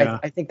right. Like, yeah.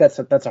 I think that's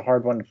a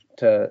hard one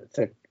to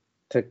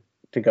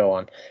to go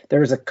on. There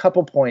was a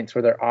couple points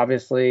where they're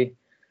obviously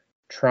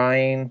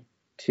trying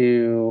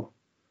to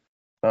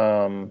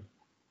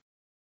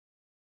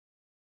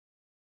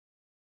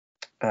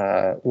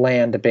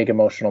land a big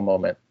emotional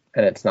moment,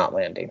 and it's not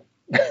landing.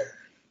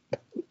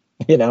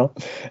 You know,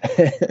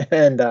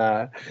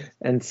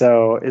 and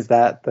so is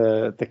that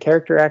the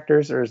character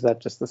actors, or is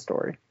that just the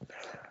story?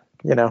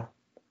 You know,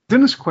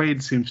 Dennis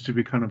Quaid seems to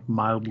be kind of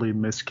mildly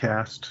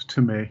miscast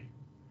to me.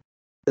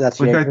 That's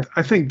like Yeager?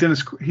 I think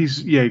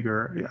he's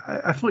Yeager.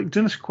 I feel like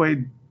Dennis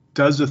Quaid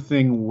does a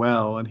thing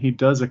well, and he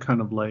does a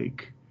kind of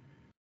like,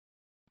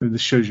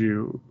 this shows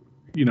you,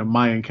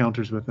 my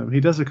encounters with him. He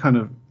does a kind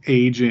of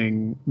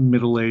aging,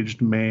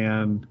 middle-aged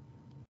man,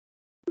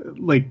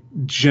 like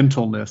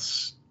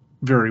gentleness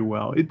very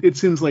well. It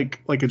seems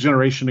like a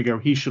generation ago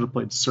he should have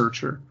played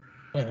Searcher.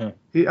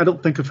 Mm-hmm. I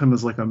don't think of him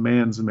as like a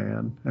man's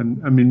man,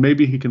 and I mean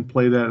maybe he can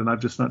play that, and I've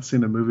just not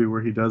seen a movie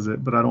where he does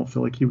it. But I don't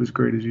feel like he was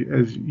great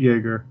as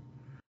Yeager.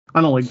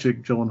 I don't like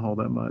Jake Gyllenhaal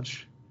that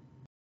much,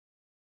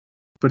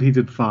 but he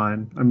did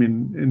fine. I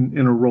mean,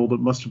 in a role that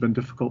must have been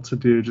difficult to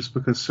do, just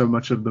because so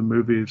much of the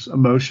movie's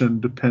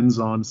emotion depends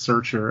on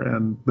Searcher,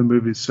 and the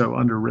movie's so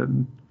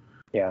underwritten.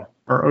 Yeah.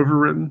 Or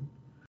overwritten.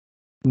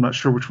 I'm not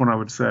sure which one I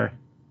would say.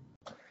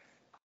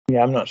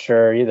 Yeah, I'm not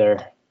sure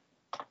either.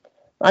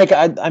 Like,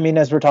 I mean,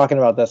 as we're talking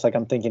about this, like,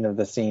 I'm thinking of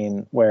the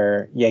scene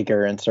where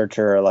Yeager and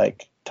Searcher are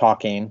like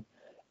talking,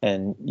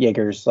 and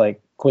Yeager's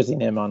like quizzing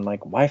him on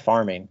like, why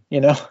farming,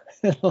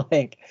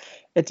 like,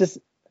 it just,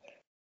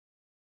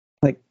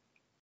 like,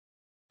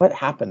 what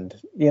happened,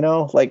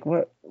 like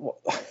what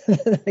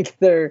like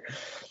they're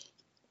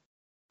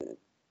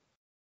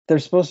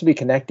supposed to be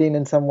connecting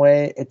in some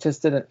way. It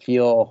just didn't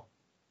feel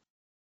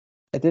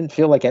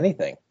like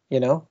anything,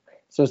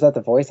 So is that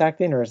the voice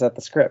acting, or is that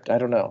the script? I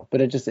don't know,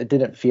 but it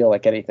didn't feel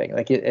like anything.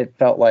 Like it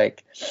felt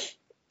like,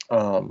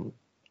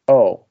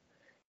 oh,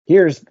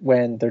 here's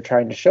when they're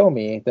trying to show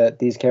me that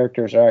these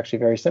characters are actually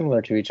very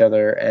similar to each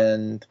other,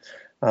 and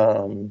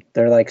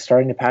they're like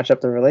starting to patch up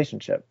their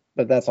relationship.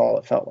 But that's all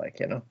it felt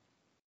like,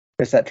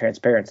 It's that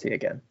transparency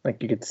again.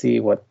 Like you could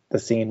see what the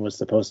scene was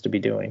supposed to be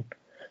doing,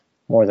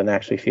 more than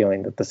actually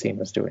feeling that the scene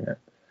was doing it.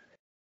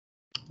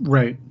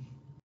 Right.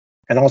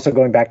 And also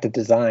going back to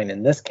design,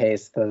 in this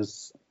case,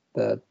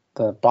 the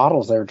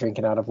bottles they were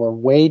drinking out of were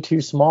way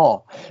too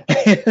small.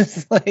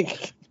 It's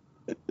like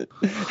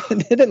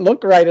it didn't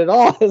look right at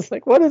all. It's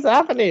like, what is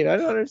happening? I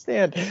don't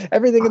understand.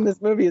 Everything in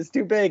this movie is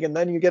too big, and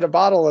then you get a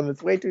bottle and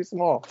it's way too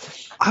small.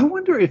 I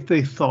wonder if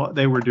they thought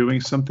they were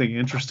doing something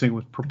interesting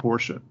with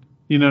proportion.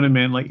 You know what I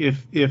mean? Like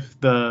if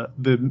the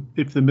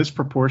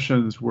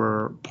misproportions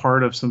were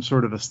part of some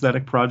sort of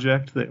aesthetic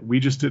project that we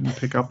just didn't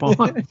pick up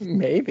on.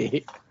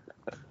 Maybe.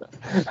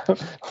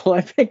 Well,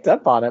 I picked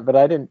up on it, but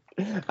I didn't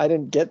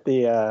get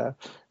the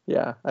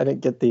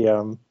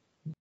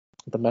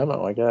the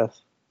memo, I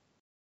guess,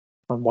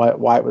 on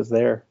why it was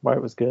there, why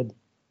it was good.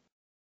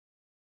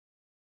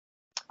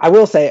 I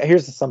will say,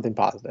 here's something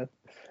positive.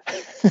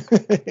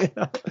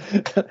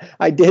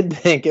 I did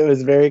think it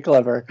was very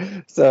clever.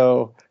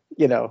 So,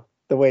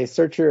 the way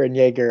Searcher and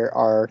Yeager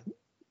are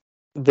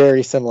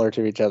very similar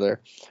to each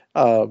other.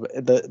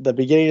 The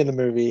beginning of the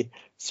movie,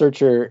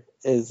 Searcher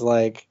is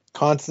like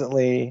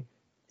constantly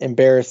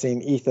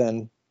embarrassing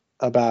Ethan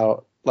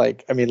about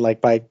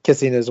by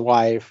kissing his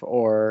wife,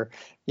 or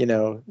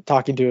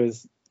talking to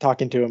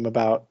him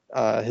about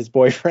his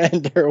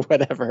boyfriend or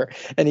whatever,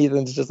 and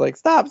Ethan's just like,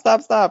 stop.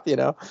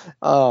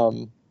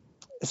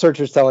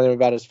 Searcher's telling him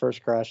about his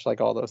first crush, like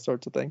all those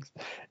sorts of things.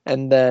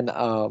 And then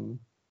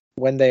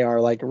when they are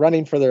like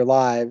running for their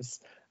lives,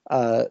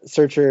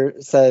 Searcher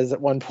says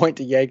at one point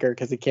to Yeager,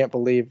 because he can't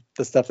believe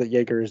the stuff that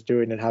Yeager is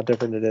doing and how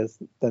different it is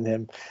than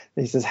him.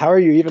 And he says, "How are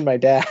you even my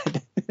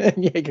dad?" And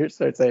Yeager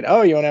starts saying,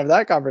 "Oh, you want to have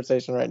that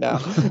conversation right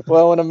now?"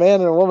 Well, when a man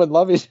and a woman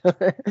love each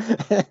other,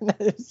 and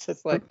it's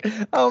just like,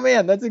 oh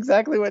man, that's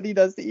exactly what he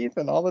does to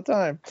Ethan all the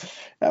time.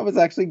 That was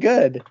actually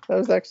good. That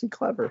was actually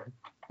clever.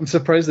 I'm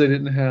surprised they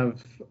didn't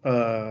have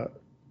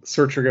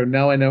Searcher go,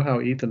 "Now I know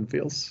how Ethan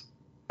feels."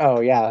 Oh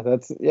yeah,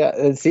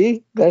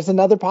 see, there's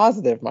another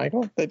positive,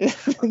 Michael.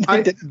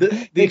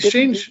 The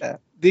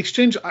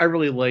exchange I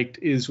really liked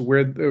is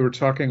where they were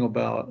talking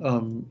about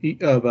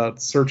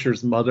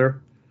Searcher's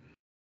mother,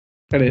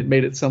 and it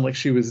made it sound like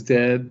she was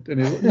dead. And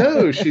he's like,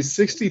 no, she's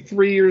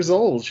 63 years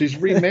old. She's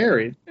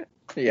remarried.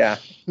 Yeah,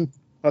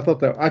 I thought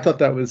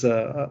that was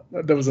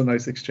a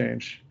nice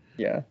exchange.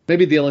 Yeah,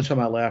 maybe the only time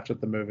I laughed at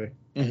the movie.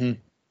 Mm-hmm.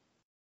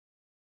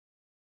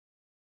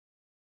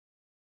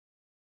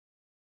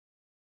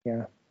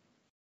 Yeah.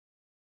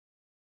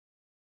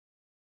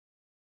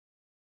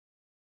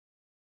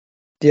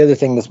 The other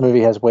thing this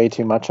movie has way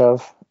too much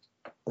of,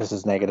 this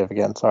is negative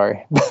again,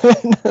 sorry.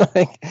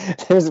 Like,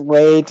 there's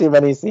way too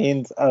many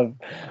scenes of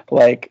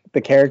like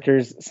the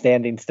characters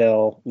standing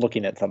still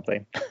looking at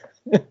something.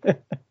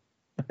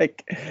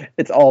 Like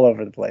it's all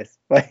over the place.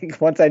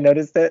 Like once I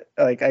noticed it,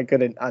 like I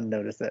couldn't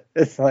unnotice it.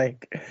 It's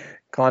like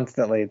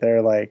constantly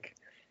they're like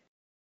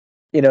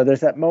there's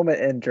that moment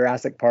in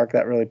Jurassic Park,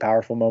 that really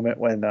powerful moment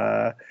when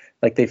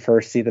like they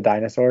first see the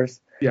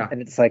dinosaurs. Yeah.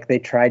 And it's like they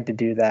tried to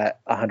do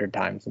that 100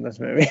 times in this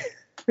movie.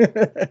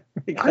 I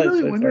Because really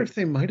it's wonder like, if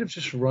they might have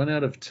just run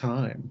out of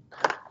time.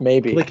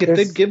 maybe. Like if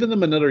they'd given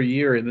them another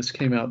year and this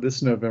came out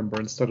this November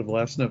instead of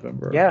last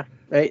November. Yeah,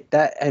 right.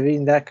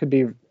 That could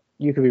be,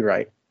 you could be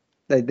right.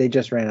 They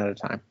just ran out of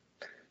time.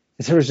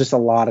 There was just a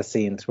lot of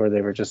scenes where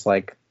they were just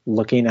like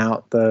looking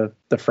out the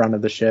front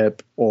of the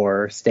ship,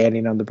 or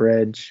standing on the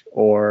bridge,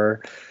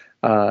 or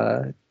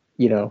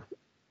you know,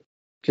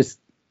 just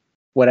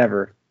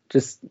whatever,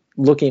 just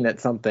looking at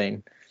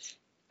something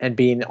and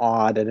being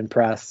awed and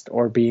impressed,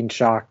 or being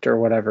shocked, or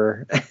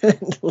whatever.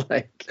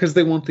 Like, Because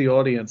they want the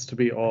audience to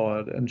be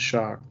awed and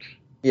shocked.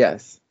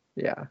 yes,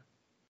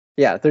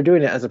 yeah, they're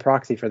doing it as a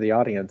proxy for the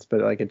audience, but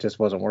like it just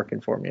wasn't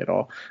working for me at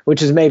all,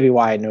 which is maybe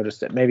why I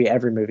noticed it. Maybe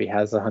every movie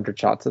has 100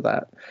 shots of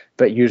that,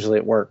 but usually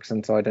it works,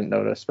 and so I didn't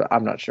notice, but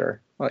I'm not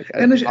sure. Like,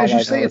 And as all you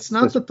I say, know it's is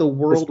not that the this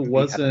world movie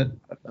wasn't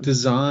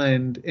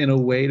designed in a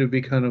way to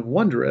be kind of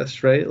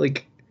wondrous, right?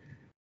 Like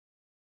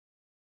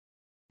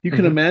you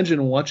can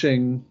imagine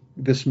watching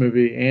this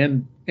movie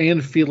and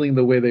feeling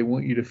the way they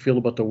want you to feel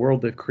about the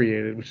world they've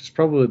created, which is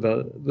probably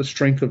the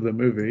strength of the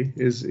movie.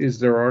 Is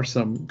there are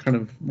some kind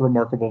of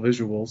remarkable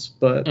visuals,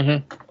 but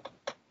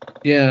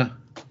yeah,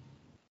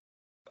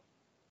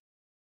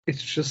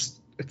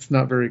 it's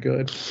not very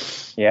good.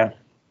 Yeah,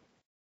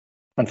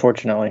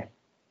 unfortunately.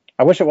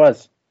 I wish it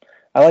was.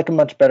 I like them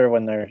much better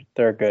when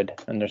they're good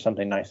and there's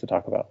something nice to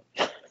talk about.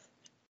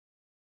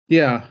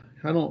 Yeah,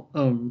 I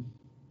don't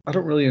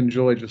really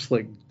enjoy just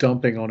like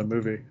dumping on a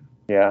movie.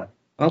 Yeah,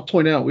 I'll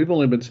point out we've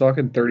only been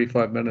talking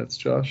 35 minutes,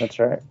 Josh. that's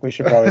right. We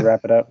should probably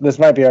wrap it up. This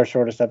might be our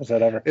shortest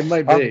episode ever. It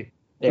might be,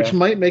 yeah. which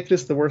might make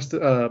this the worst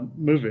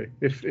movie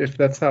if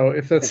that's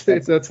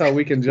how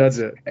we can judge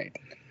it. Right.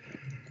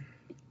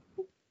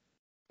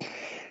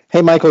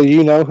 Hey, Michael,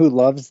 you know who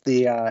loves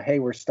the hey,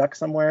 we're stuck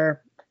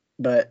somewhere,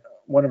 but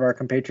one of our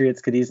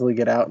compatriots could easily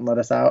get out and let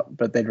us out,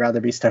 but they'd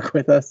rather be stuck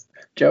with us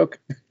joke?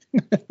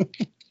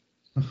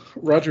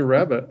 Roger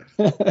Rabbit.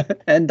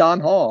 And Don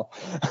Hall.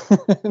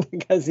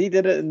 Because he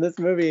did it in this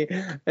movie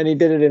and he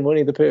did it in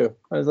Winnie the Pooh.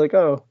 I was like,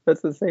 oh,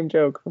 that's the same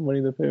joke from Winnie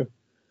the Pooh.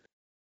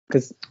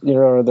 Because,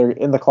 they're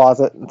in the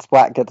closet and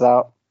Splat gets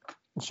out.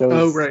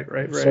 Shows, right.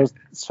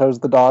 Shows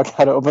the dog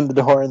how to open the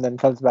door and then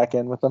comes back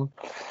in with them.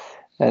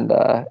 And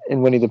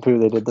in Winnie the Pooh,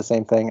 they did the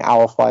same thing.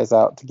 Owl flies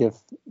out to give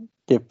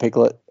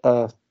Piglet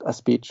a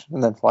speech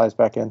and then flies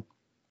back in.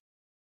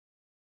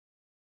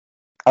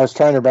 I was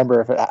trying to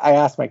remember I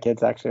asked my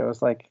kids, actually. I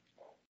was like,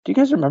 do you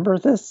guys remember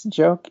this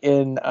joke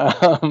in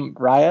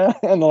Raya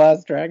and the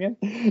Last Dragon?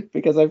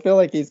 Because I feel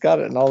like he's got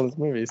it in all his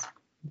movies,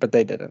 but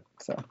they didn't.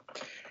 So,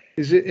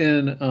 is it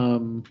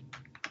in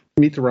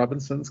Meet the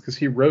Robinsons? Because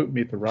he wrote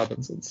Meet the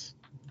Robinsons.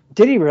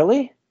 Did he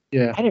really?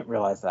 Yeah, I didn't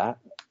realize that.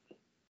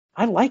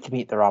 I like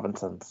Meet the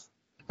Robinsons.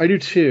 I do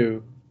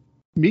too.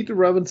 Meet the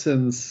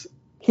Robinsons.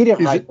 He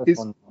didn't write this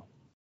one.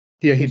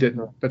 Yeah, he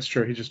didn't. That's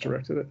true. He just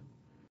directed it.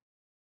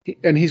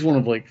 And he's one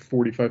of like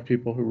 45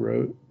 people who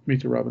wrote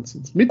Meet the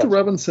Robinsons. Meet the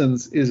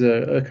Robinsons is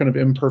a kind of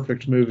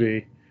imperfect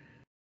movie,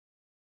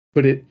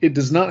 but it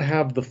does not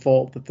have the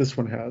fault that this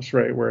one has,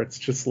 right? Where it's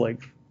just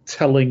like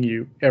telling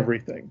you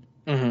everything.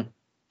 Mm-hmm.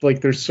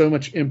 Like there's so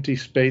much empty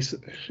space.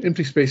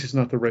 Empty space is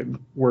not the right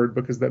word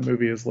because that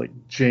movie is like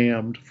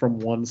jammed from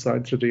one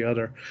side to the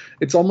other.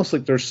 It's almost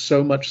like there's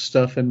so much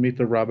stuff in Meet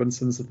the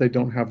Robinsons that they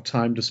don't have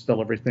time to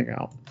spell everything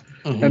out.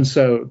 Mm-hmm. And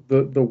so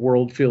the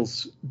world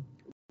feels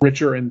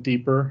richer and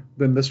deeper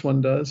than this one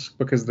does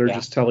because they're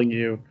just telling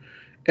you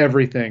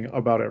everything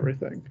about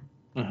everything.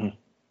 Mm-hmm.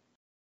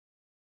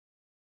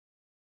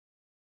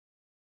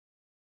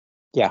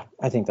 Yeah,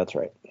 I think that's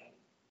right.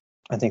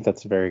 I think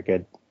that's a very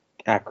good,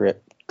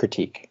 accurate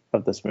critique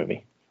of this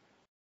movie.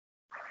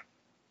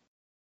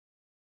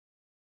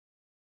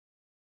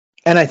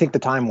 And I think the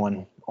time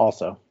one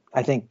also.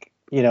 I think,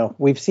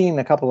 we've seen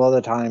a couple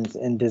other times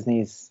in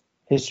Disney's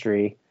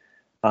history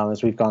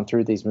as we've gone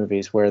through these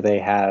movies where they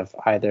have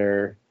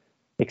either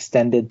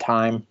extended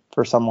time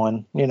for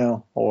someone,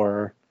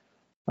 or,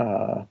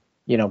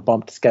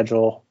 bumped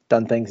schedule,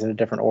 done things in a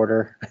different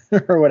order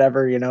or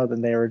whatever,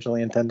 than they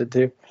originally intended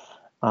to.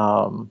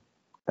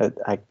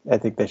 I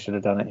think they should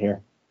have done it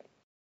here.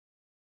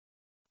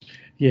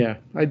 Yeah,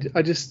 I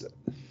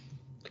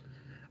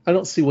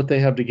don't see what they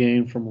have to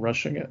gain from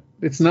rushing it.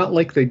 It's not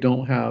like they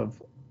don't have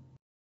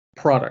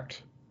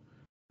product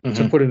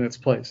to put in its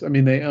place. I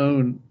mean, they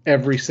own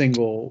every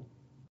single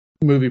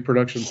movie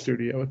production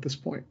studio at this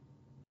point.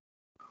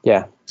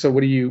 Yeah. So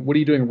what are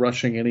you doing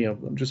rushing any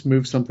of them? Just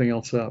move something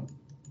else up.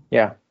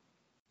 Yeah.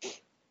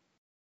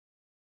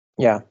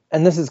 Yeah.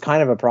 And this is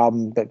kind of a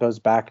problem that goes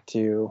back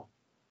to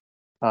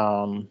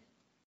when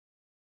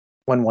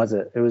was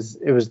it? It was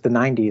the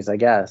 90s, I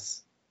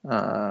guess.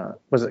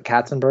 Was it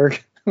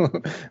Katzenberg?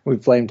 We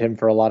blamed him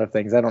for a lot of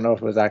things. I don't know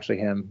if it was actually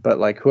him, but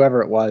like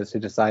whoever it was who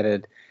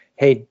decided,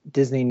 hey,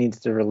 Disney needs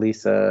to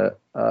release a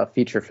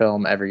feature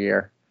film every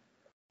year,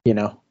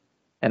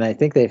 and I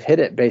think they've hit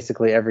it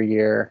basically every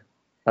year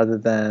other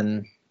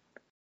than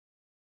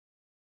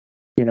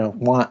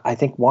I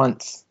think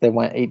once they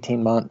went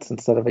 18 months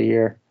instead of a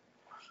year,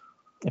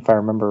 if I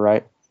remember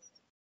right.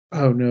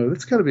 Oh no,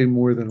 that's got to be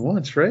more than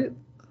once, right?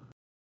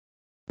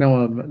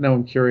 Now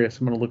I'm curious.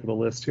 I'm going to look at the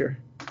list here.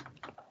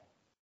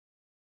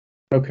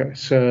 Okay,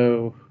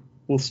 so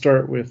we'll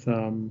start with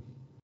Little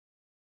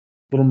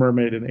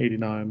Mermaid in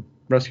 89,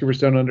 Rescuers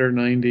Down Under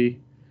 90,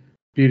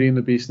 Beauty and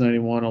the Beast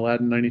 91,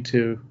 Aladdin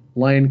 92,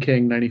 Lion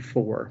King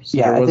 94. So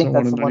Yeah, there I wasn't think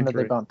that's one in the one that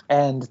 93. they bumped.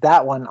 And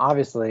that one,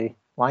 obviously,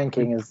 Lion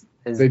King is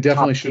They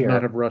definitely top should tier.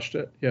 not have rushed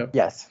it. Yep.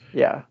 Yes,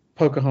 yeah.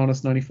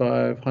 Pocahontas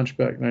 95,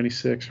 Hunchback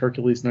 96,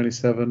 Hercules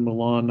 97,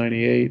 Mulan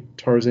 98,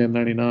 Tarzan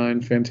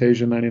 99,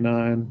 Fantasia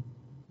 99,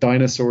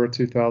 Dinosaur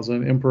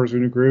 2000, Emperor's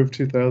New Groove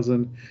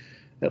 2000,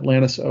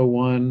 Atlantis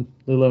 01,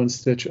 Lilo and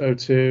Stitch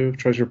 02,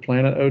 Treasure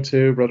Planet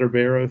 02, Brother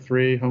Bear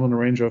 03, Home on the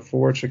Range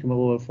 04, Chicken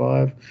Little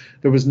 05.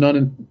 There was none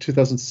in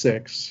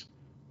 2006.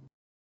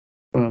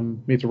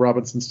 Meet the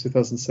Robinsons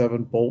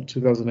 2007, Bolt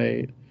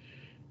 2008,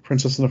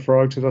 Princess and the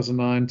Frog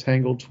 2009,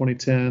 Tangled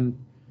 2010,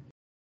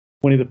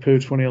 Winnie the Pooh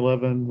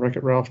 2011,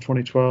 Wreck-It Ralph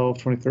 2012,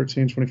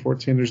 2013,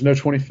 2014. There's no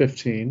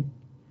 2015.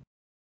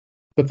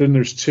 But then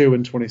there's 2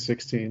 in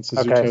 2016. So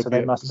Okay, Zootopia, so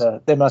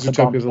they must have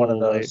bumped Zootopia's a one of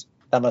little those.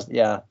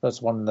 late.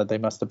 That's one that they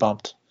must have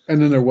bumped.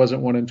 And then there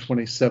wasn't one in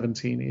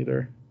 2017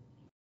 either.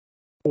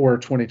 Or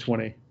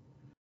 2020.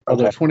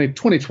 Although Okay.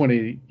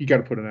 2020, you got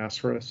to put an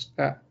asterisk.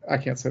 I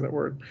can't say that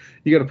word.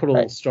 You got to put a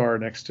little star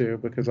next to,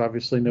 because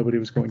obviously nobody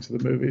was going to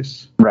the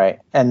movies. Right.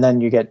 And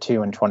then you get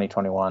 2 in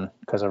 2021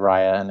 because of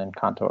Raya and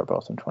Encanto are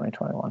both in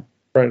 2021.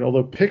 Right.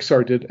 Although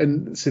Pixar did,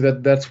 and see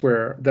that's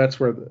where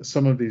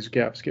some of these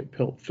gaps get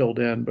filled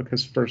in,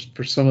 because for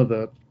some of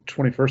the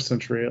 21st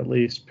century at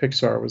least,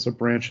 Pixar was a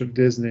branch of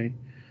Disney.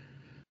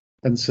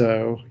 And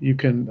so you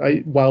can,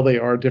 while they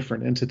are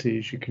different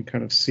entities, you can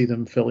kind of see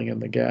them filling in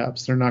the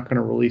gaps. They're not going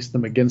to release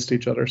them against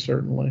each other,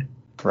 certainly.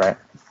 Right.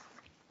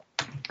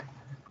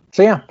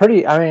 So yeah,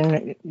 I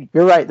mean,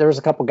 you're right. There was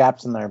a couple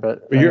gaps in there,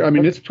 but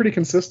it's pretty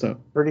consistent.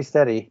 Pretty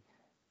steady.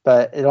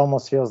 But it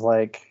almost feels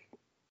like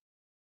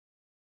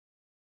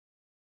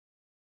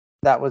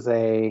that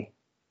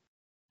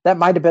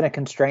might have been a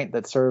constraint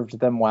that served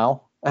them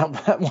well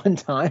at one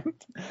time,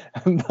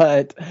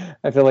 but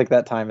I feel like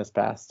that time has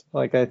passed.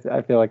 Like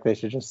I feel like they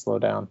should just slow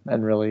down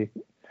and really,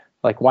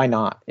 like, why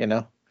not?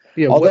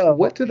 Yeah. Although,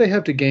 what do they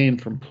have to gain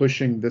from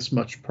pushing this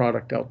much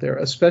product out there,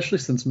 especially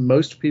since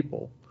most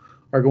people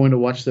are going to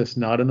watch this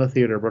not in the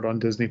theater but on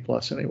Disney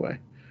Plus anyway?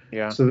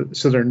 Yeah. So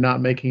they're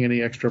not making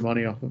any extra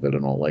money off of it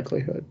in all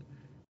likelihood.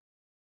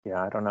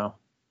 Yeah, I don't know.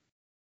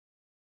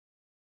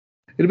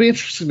 It'll be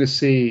interesting to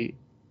see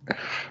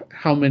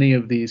how many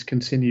of these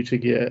continue to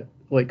get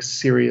like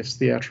serious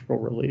theatrical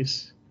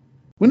release.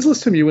 When's the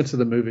last time you went to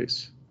the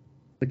movies?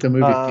 Like the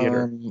movie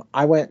theater?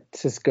 I went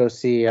to go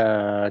see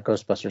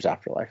Ghostbusters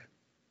Afterlife.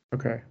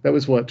 Okay. That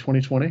was what,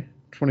 2020?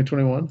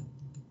 2021?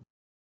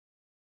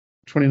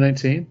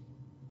 2019?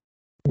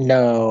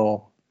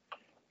 No.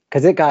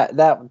 Because it got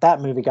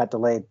that movie got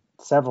delayed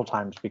several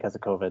times because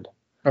of COVID.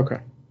 Okay.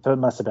 So it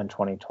must have been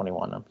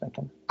 2021, I'm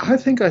thinking. I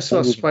think I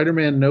saw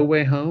Spider-Man No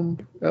Way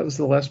Home. That was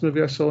the last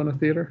movie I saw in a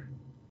theater.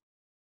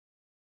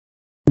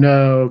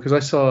 No, because I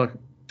saw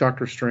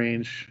Doctor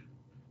Strange.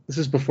 This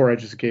is before I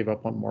just gave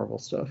up on Marvel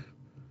stuff.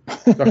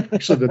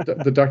 Actually,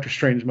 the Doctor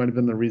Strange might have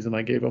been the reason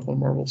I gave up on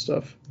Marvel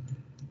stuff.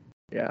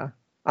 Yeah.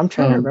 I'm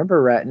trying to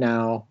remember right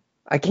now.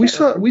 We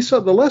saw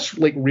the last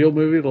real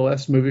movie, the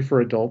last movie for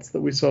adults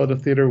that we saw at a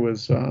theater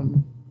was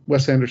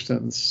Wes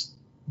Anderson's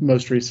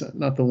most recent,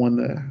 not the one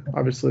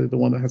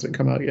that hasn't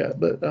come out yet,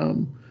 but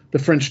The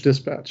French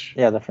Dispatch.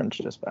 Yeah, The French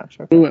Dispatch.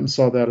 Okay. We went and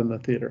saw that in the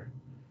theater.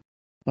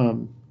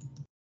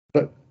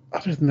 But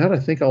other than that, I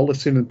think all I've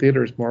seen in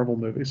theater is Marvel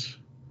movies.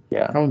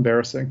 Yeah. How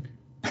embarrassing.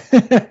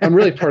 I'm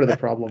really part of the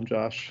problem,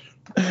 Josh.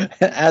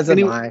 As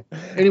am I.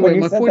 Anyway, when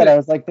you my said point that, I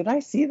was like, did I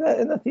see that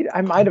in the theater?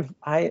 I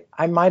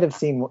might have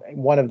seen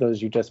one of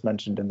those you just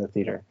mentioned in the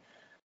theater.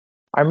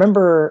 I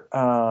remember.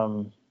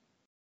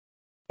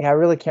 I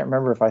really can't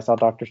remember if I saw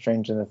Doctor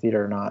Strange in the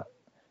theater or not.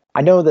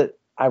 I know that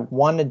I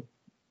wanted,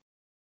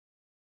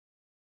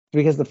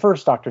 because the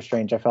first Doctor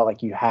Strange, I felt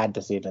like you had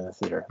to see it in the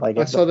theater. Like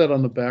I saw that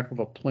on the back of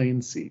a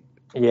plane seat.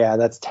 Yeah,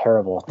 that's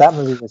terrible. That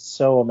movie was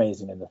so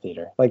amazing in the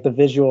theater. Like the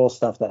visual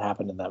stuff that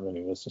happened in that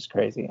movie was just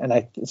crazy. And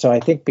I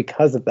think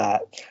because of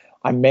that,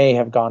 I may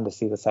have gone to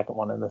see the second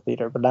one in the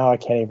theater, but now I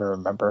can't even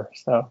remember.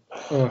 So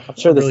I'm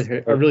sure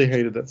I really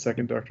hated that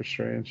second Doctor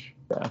Strange.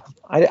 Yeah,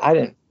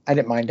 I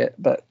didn't mind it,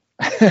 but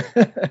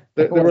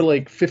there were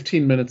like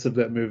 15 minutes of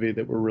that movie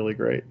that were really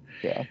great.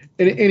 Yeah.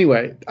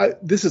 Anyway,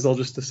 this is all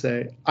just to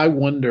say, I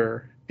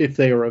wonder if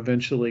they are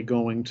eventually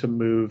going to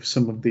move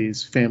some of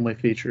these family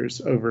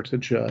features over to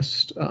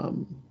just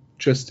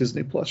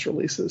Disney Plus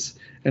releases,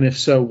 and if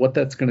so, what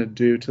that's going to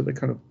do to the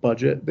kind of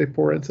budget they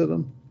pour into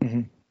them.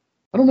 Mm-hmm.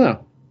 I don't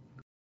know.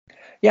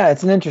 Yeah,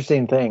 it's an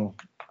interesting thing.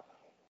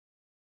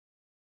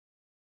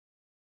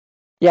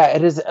 Yeah,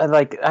 it is.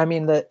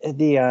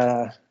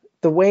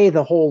 The way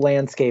the whole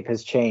landscape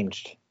has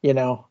changed,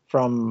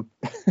 from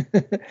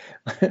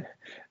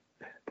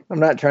I'm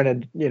not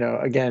trying to,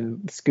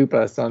 again, scoop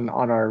us on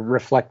our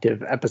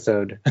reflective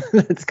episode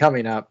that's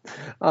coming up.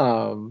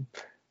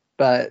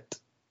 But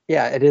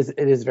yeah, it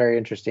is very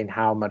interesting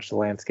how much the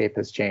landscape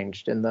has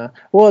changed at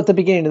the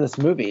beginning of this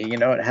movie,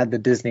 it had the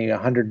Disney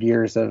 100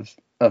 years of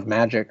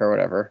magic or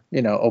whatever,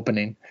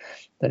 opening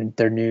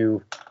their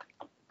new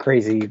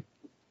crazy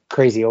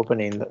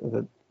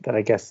opening that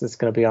I guess is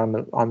going to be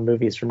on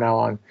movies from now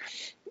on.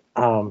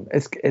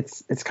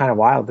 It's kind of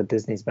wild that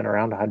Disney's been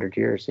around 100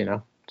 years,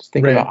 just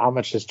think about how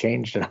much has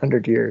changed in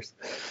 100 years.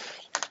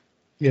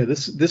 Yeah,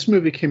 this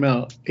movie came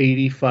out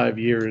 85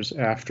 years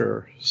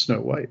after Snow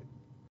White.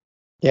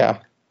 Yeah.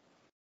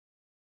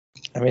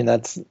 I mean,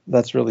 that's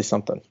really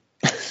something.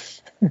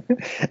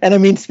 And I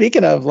mean,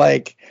 speaking of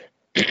like,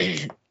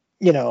 can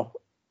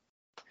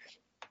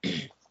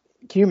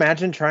you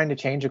imagine trying to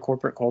change a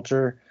corporate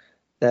culture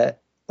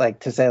that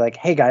like to say like,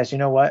 hey guys, you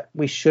know what?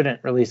 We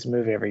shouldn't release a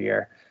movie every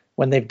year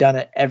when they've done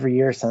it every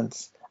year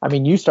since, I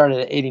mean, you started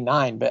at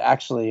 89, but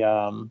actually,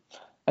 I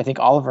think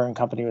Oliver and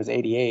Company was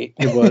 88.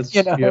 It was,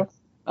 Yep.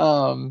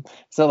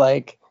 So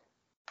like,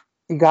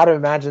 you got to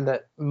imagine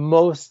that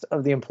most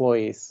of the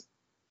employees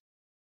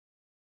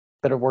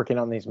that are working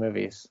on these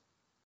movies,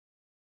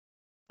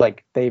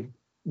 like they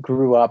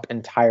grew up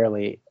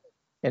entirely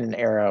in an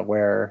era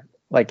where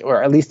like,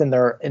 or at least in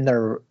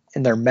their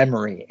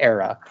memory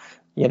era,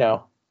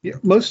 Yeah,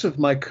 most of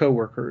my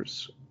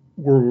coworkers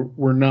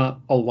were not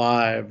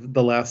alive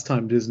the last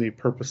time Disney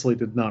purposely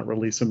did not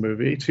release a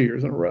movie 2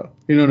 years in a row.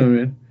 You know what I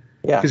mean?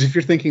 Yeah. Because if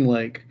you're thinking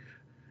like,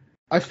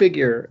 I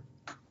figure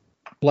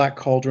Black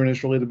Cauldron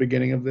is really the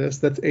beginning of this.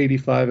 That's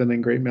 85, and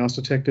then Great Mouse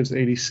Detective's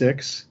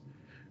 86.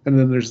 And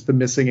then there's the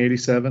missing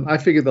 87. I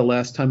figured the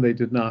last time they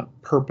did not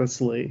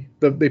purposely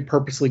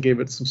gave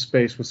it some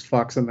space was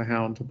Fox and the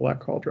Hound to Black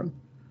Cauldron.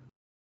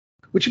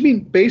 Which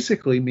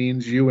basically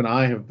means you and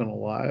I have been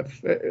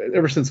alive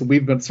ever since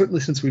we've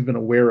been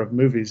aware of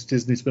movies.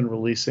 Disney's been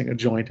releasing a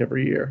joint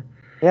every year.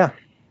 Yeah.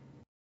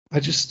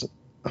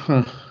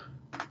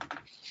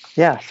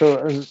 Yeah.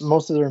 So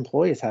most of their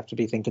employees have to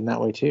be thinking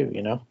that way too,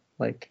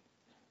 like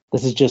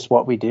this is just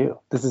what we do.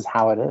 This is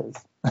how it is.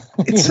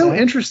 It's so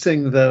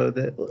interesting though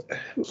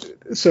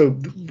so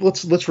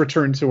let's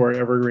return to our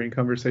evergreen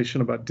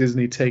conversation about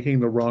Disney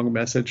taking the wrong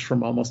message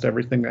from almost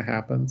everything that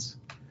happens.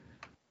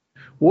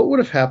 What would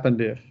have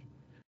happened if,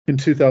 in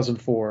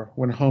 2004,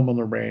 when Home on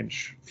the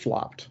Range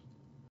flopped,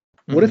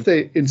 what if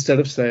they,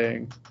 instead of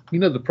saying,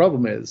 the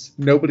problem is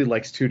nobody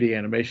likes 2D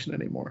animation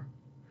anymore?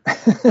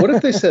 What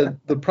if they said,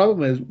 the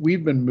problem is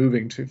we've been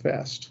moving too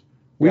fast.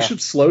 We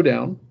should slow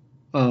down,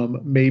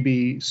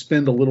 maybe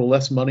spend a little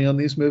less money on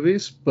these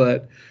movies,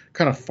 but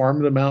kind of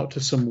farm them out to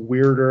some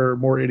weirder,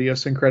 more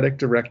idiosyncratic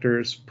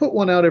directors, put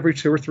one out every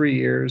 2 or 3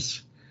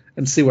 years,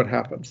 and see what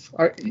happens.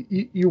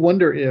 You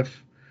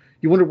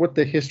wonder what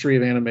the history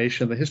of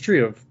animation, the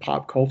history of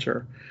pop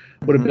culture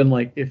would have been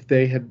like if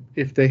they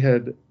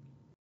had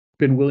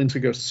been willing to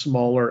go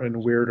smaller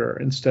and weirder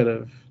instead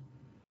of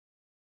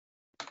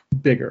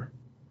bigger.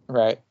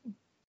 Right.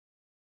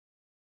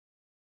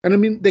 And I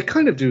mean, they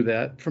kind of do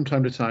that from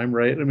time to time,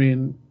 right? I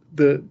mean,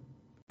 the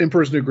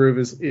Emperor's New Groove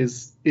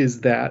is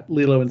that.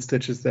 Lilo and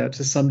Stitch is that.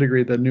 To some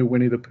degree, the new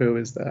Winnie the Pooh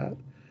is that.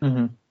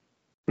 Mm-hmm.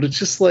 But it's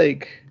just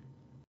like,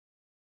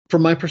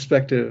 from my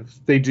perspective,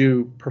 they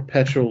do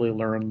perpetually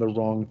learn the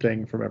wrong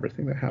thing from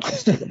everything that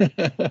happens to them.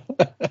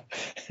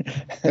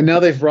 And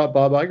now they've brought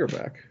Bob Iger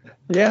back.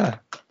 Yeah.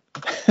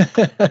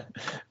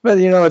 But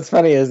what's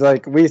funny is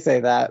like we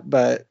say that,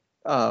 but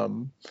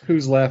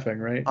who's laughing,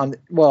 right?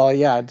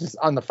 Just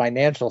on the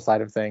financial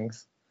side of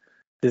things,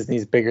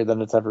 Disney's bigger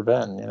than it's ever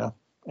been,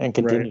 and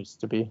continues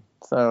to be.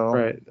 So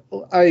right.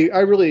 I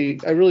really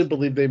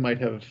believe they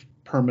might have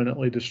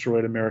permanently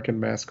destroyed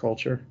American mass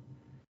culture.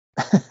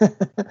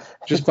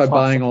 Just by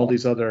buying all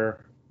these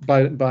other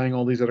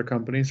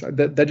companies.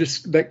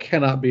 That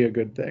cannot be a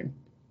good thing.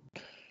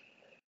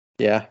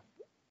 Yeah.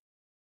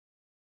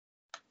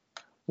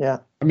 Yeah.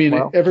 I mean,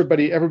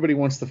 everybody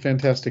wants the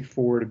Fantastic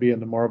Four to be in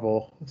the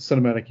Marvel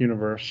Cinematic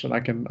Universe, and I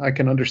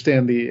can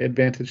understand the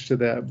advantage to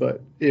that. But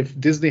if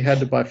Disney had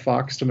to buy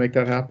Fox to make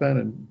that happen,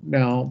 and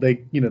now they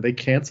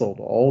canceled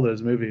all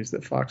those movies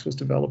that Fox was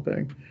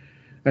developing,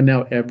 and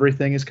now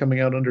everything is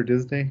coming out under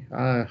Disney.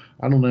 I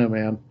don't know,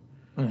 man.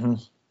 Mm-hmm.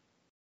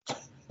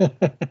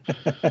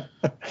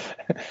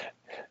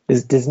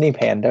 Is Disney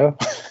Pando?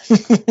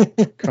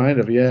 Kind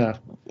of, yeah.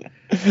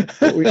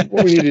 What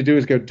we need to do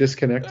is go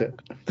disconnect it.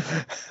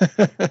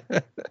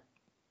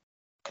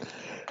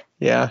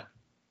 Yeah.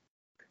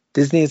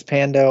 Disney is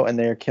Pando, and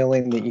they're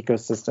killing the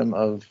ecosystem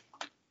of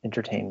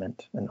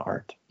entertainment and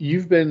art.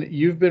 You've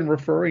been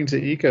referring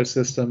to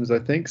ecosystems, I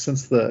think,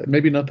 since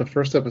maybe not the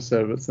first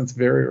episode, but since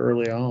very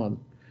early on.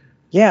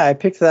 Yeah, I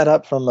picked that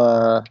up from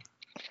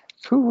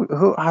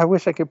who I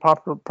wish I could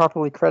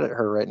properly credit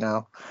her right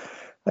now.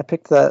 I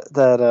picked that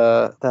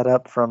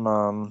up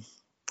from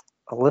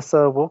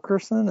Alyssa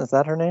Wilkerson. Is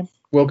that her name?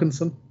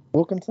 Wilkinson.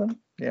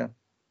 Yeah.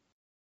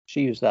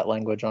 She used that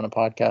language on a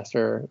podcast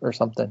or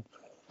something.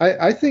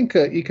 I think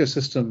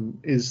ecosystem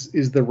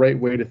is the right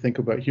way to think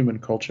about human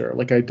culture.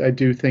 Like I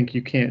do think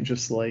you can't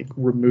just like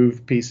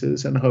remove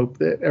pieces and hope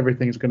that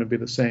everything is going to be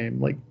the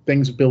same. Like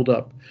things build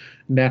up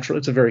naturally.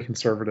 It's a very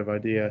conservative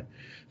idea.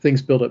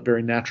 Things build up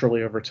very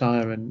naturally over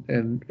time,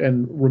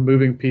 and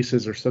removing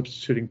pieces or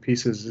substituting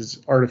pieces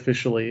is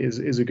artificially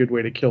is a good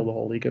way to kill the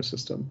whole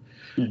ecosystem.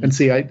 Mhm. And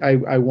see,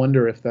 I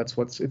wonder if that's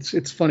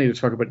it's funny to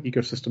talk about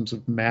ecosystems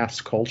of mass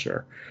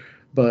culture.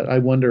 But I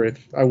wonder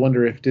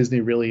if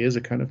Disney really is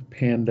a kind of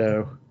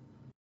pando.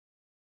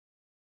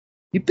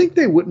 You'd think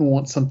they wouldn't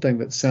want something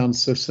that sounds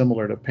so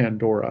similar to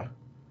Pandora.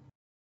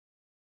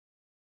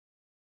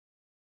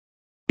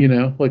 You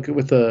know, like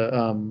with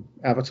the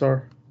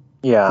Avatar,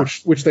 Yeah.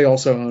 which they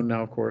also own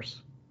now, of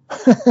course.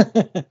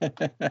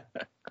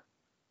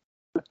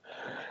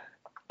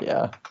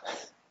 Yeah.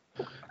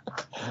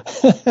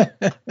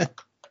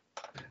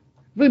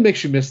 Really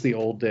makes you miss the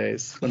old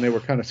days when they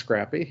were kind of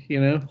scrappy, you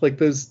know, like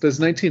those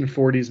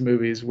 1940s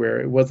movies where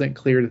it wasn't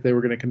clear that they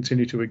were going to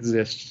continue to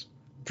exist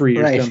 3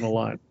 years Right. down the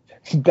line.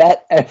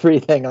 Bet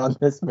everything on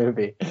this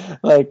movie.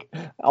 Like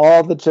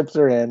all the chips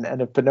are in,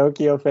 and if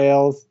Pinocchio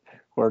fails,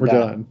 we're We're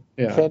done. done.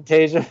 Yeah.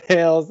 Fantasia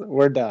fails,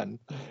 we're done.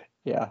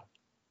 Yeah.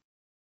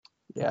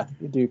 Yeah,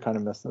 you do kind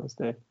of miss those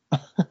days.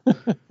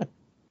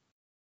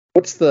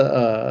 What's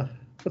the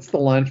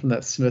line from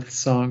that Smith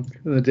song?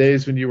 In the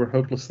days when you were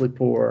hopelessly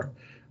poor,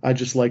 I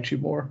just liked you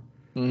more.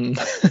 Mm.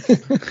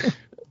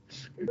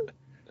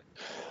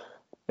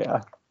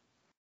 Yeah.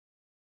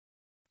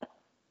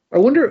 I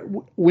wonder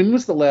when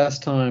was the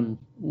last time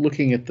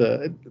looking at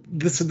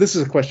this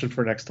is a question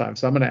for next time,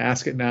 so I'm going to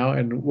ask it now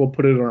and we'll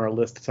put it on our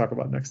list to talk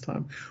about next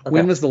time. Okay.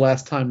 When was the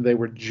last time they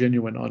were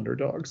genuine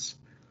underdogs?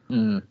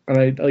 Mm. And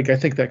I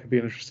think that could be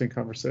an interesting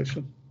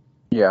conversation.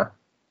 Yeah.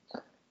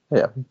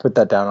 Yeah, put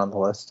that down on the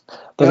list.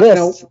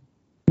 Now,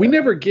 we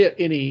never get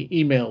any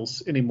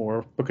emails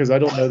anymore because I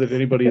don't know that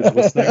anybody is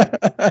listening.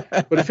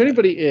 But if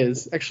anybody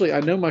is, actually,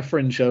 I know my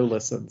friend Joe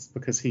listens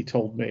because he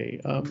told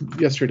me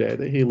yesterday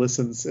that he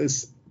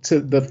listens to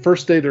the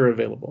first day they're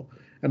available.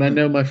 And I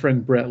know my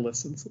friend Brett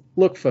listens.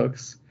 Look,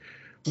 folks,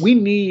 we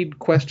need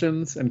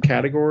questions and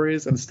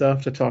categories and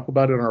stuff to talk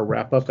about in our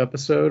wrap-up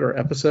episode or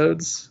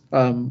episodes,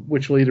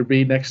 which will either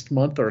be next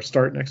month or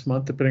start next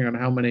month, depending on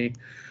how many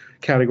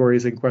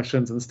categories and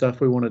questions and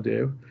stuff we want to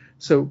do.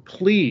 So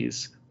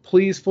please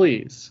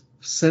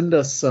send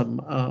us some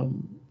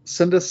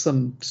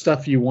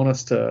stuff you want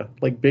us to,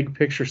 like big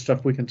picture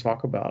stuff we can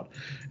talk about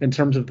in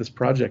terms of this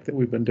project that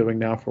we've been doing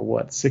now for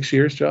what, 6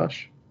 years,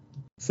 Josh?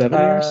 7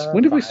 years?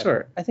 When did we 5.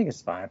 start? I think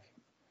it's 5.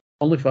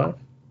 Only 5?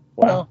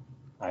 Wow.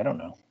 I don't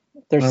know.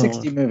 There's I don't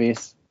 60 know.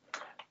 movies.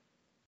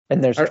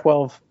 And there's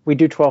 12. We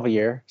do 12 a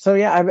year. So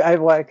yeah, I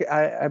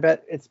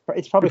bet it's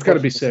probably It's got to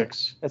be closer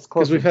 6. It's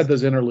close because we've had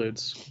those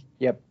interludes.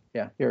 Yep.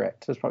 Yeah, you're right.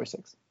 So it's probably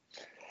 6.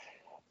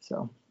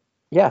 So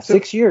yeah,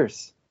 6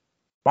 years.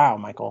 Wow,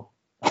 Michael.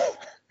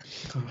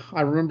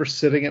 I remember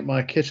sitting at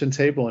my kitchen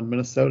table in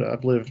Minnesota.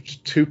 I've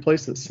lived 2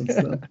 places since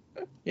then.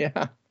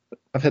 Yeah.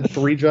 I've had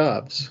 3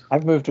 jobs.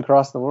 I've moved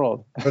across the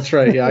world. That's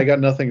right. Yeah, I got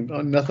nothing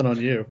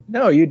on you.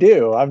 No, you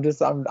do. I'm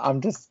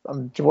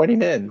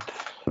joining in.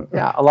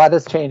 Yeah, a lot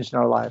has changed in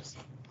our lives.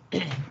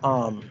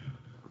 But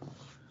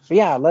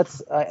yeah,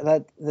 let's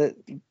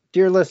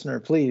dear listener,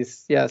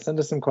 please, send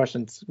us some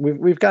questions.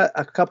 We've got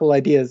a couple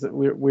ideas that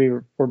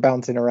we're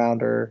bouncing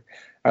around, or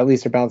at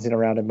least are bouncing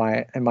around in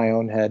my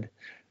own head.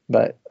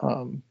 But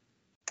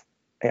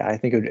yeah, I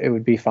think it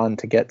would be fun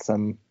to get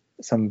some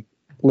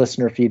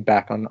listener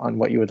feedback on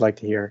what you would like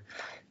to hear,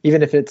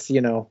 even if it's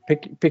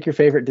pick your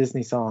favorite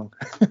Disney song.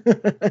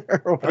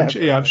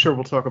 I'm sure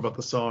we'll talk about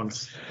the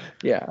songs.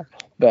 Yeah,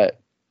 but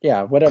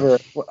yeah, whatever.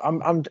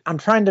 I'm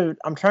trying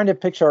to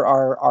picture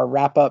our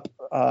wrap up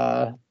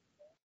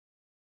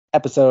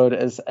episode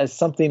as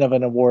something of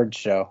an award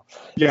show.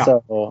 Yeah.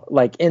 So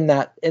like in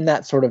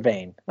that sort of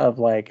vein of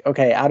like,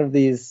 okay, out of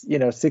these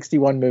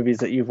 61 movies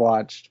that you've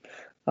watched,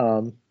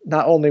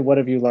 not only what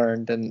have you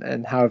learned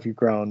and how have you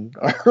grown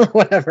or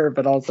whatever,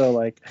 but also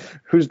like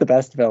who's the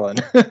best villain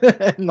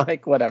and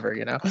like whatever,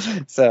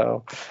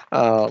 So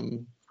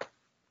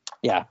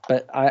yeah,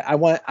 but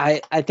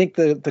I think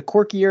the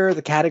quirkier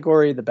the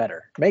category, the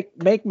better.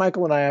 Make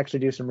Michael and I actually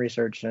do some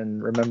research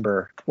and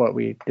remember what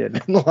we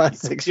did in the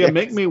last 6 years. Yeah,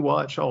 make me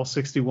watch all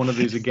 61 of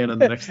these again in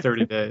the next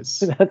 30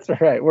 days. That's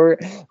right. We're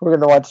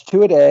going to watch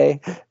 2 a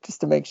day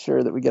just to make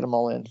sure that we get them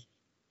all in.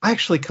 I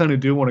actually kind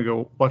of do want to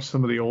go watch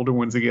some of the older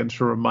ones again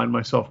to remind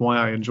myself why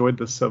I enjoyed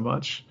this so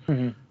much.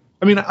 Mm-hmm.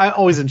 I mean, I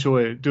always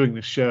enjoy doing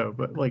this show,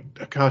 but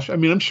like, gosh, I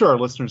mean, I'm sure our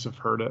listeners have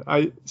heard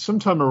it.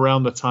 Sometime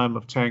around the time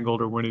of Tangled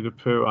or Winnie the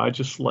Pooh, I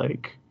just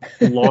like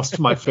lost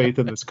my faith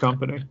in this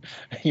company.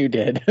 You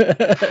did.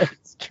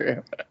 It's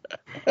true.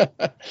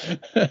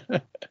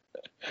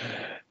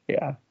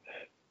 Yeah.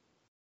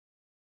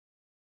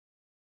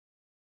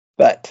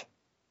 But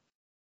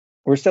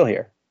we're still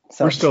here.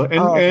 So, we're still,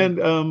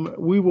 and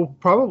we will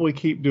probably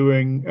keep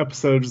doing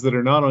episodes that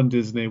are not on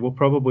Disney. We'll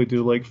probably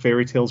do like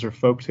fairy tales or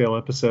folktale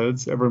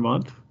episodes every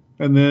month.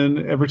 And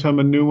then every time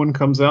a new one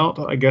comes out,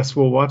 I guess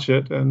we'll watch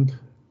it and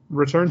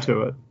return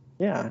to it.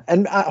 Yeah,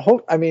 and I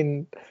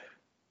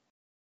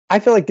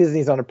feel like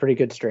Disney's on a pretty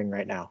good string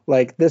right now.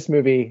 Like, this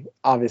movie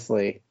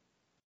obviously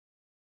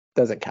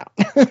doesn't count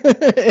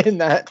in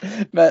that,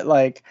 but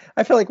like,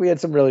 I feel like we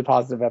had some really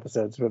positive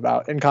episodes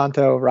about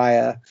Encanto,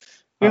 Raya.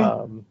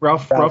 Yeah,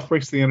 Ralph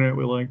Breaks the Internet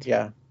we liked.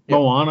 Yeah.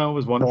 Moana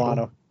was wonderful.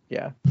 Moana,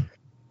 yeah.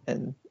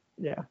 And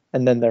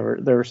then there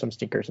were some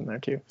stinkers in there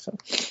too. So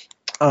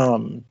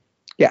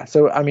yeah,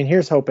 so I mean,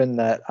 here's hoping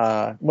that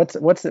what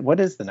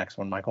is the next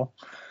one, Michael?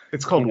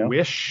 It's called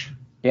Wish.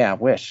 Yeah,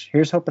 Wish.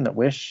 Here's hoping that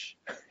Wish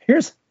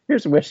here's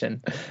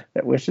wishing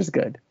that Wish is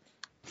good.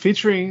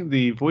 Featuring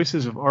the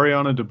voices of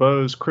Ariana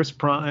DeBose, Chris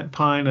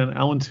Pine, and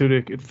Alan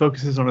Tudyk, it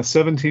focuses on a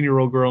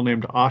 17-year-old girl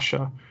named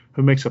Asha,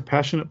 who makes a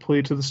passionate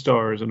plea to the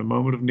stars in a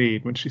moment of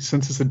need when she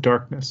senses a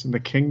darkness in the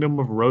kingdom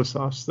of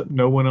Rosas that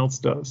no one else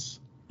does.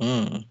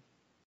 There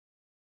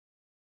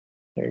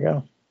you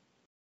go.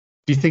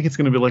 Do you think it's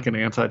going to be like an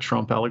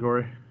anti-Trump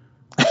allegory?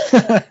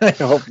 I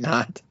hope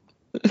not.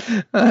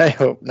 I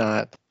hope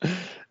not.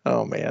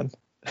 Oh, man.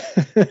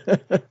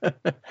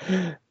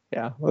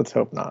 Yeah, let's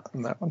hope not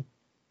on that one.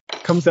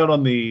 Comes out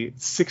on the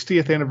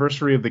 60th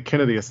anniversary of the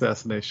Kennedy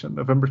assassination,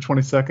 November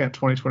 22nd,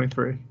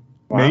 2023.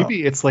 Wow.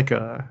 Maybe it's like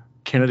a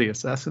Kennedy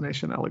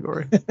assassination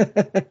allegory.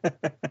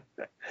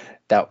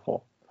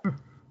 Doubtful,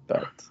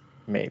 but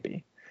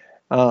maybe.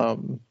 Yeah.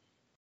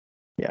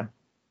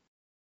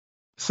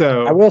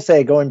 So I will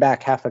say, going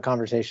back half the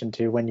conversation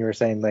to when you were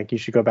saying like you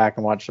should go back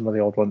and watch some of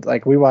the old ones.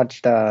 Like, we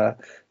watched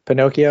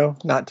Pinocchio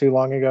not too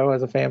long ago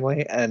as a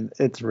family, and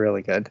it's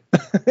really good.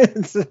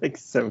 It's like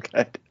so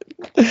good.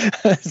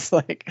 It's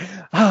like,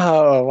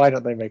 oh, why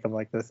don't they make them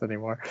like this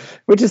anymore?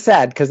 Which is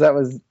sad, because that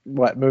was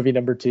movie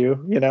number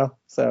 2, you know.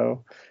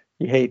 So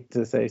you hate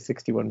to say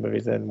 61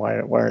 movies in, why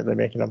aren't they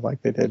making them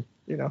like they did,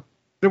 you know?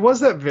 There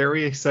was that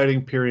very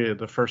exciting period,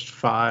 the first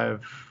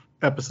 5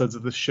 episodes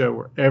of the show,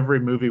 where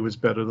every movie was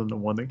better than the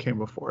one that came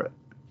before it.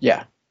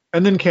 Yeah.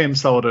 And then came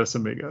Saludos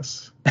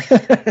Amigos.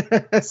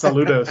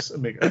 Saludos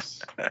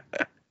Amigos.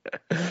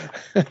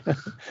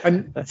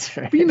 And that's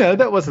right. But, you know,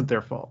 that wasn't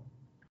their fault.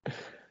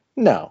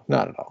 No,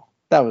 not at all.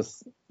 That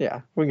was,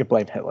 yeah, we can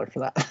blame Hitler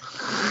for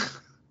that.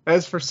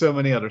 As for so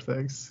many other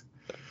things.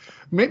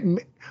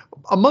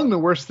 Among the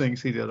worst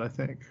things he did, I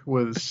think,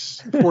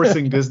 was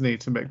forcing Disney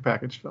to make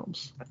package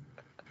films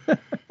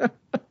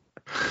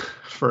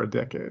for a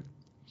decade.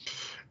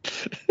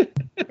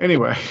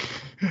 Anyway,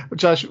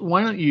 Josh,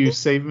 why don't you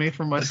save me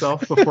from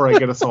myself before I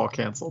get us all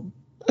canceled?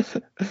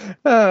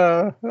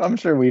 I'm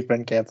sure we've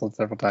been canceled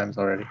several times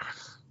already.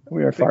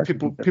 We are far.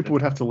 People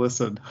would have to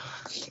listen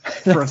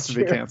for us to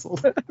be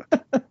canceled.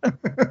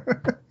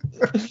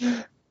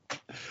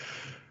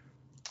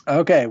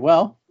 Okay,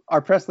 well,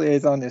 our press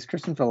liaison is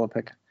Christian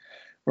Philippic.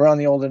 We're on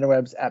the old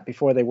interwebs at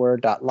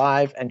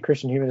beforetheyWere.live and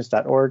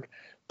christianhumanist.org.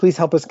 Please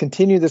help us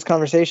continue this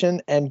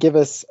conversation and give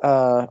us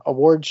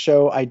award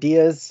show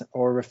ideas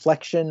or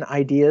reflection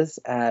ideas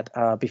at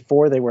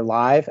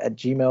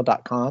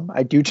beforetheywerelive@gmail.com.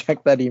 I do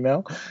check that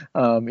email,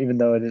 even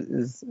though it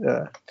is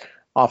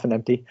often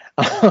empty.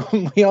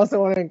 We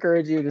also want to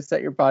encourage you to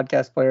set your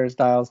podcast players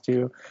dials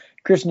to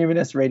Christian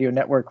Humanist Radio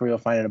Network, where you'll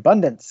find an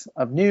abundance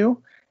of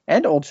new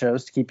and old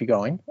shows to keep you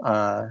going.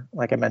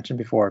 Like I mentioned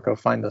before, go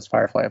find those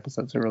Firefly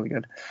episodes. They're really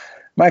good.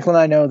 Michael and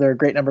I know there are a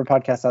great number of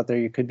podcasts out there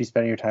you could be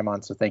spending your time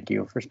on, so thank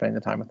you for spending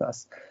the time with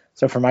us.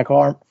 So for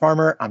Michael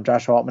Farmer, I'm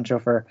Joshua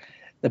Altman-Schofer.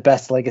 The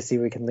best legacy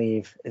we can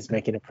leave is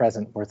making a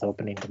present worth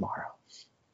opening tomorrow.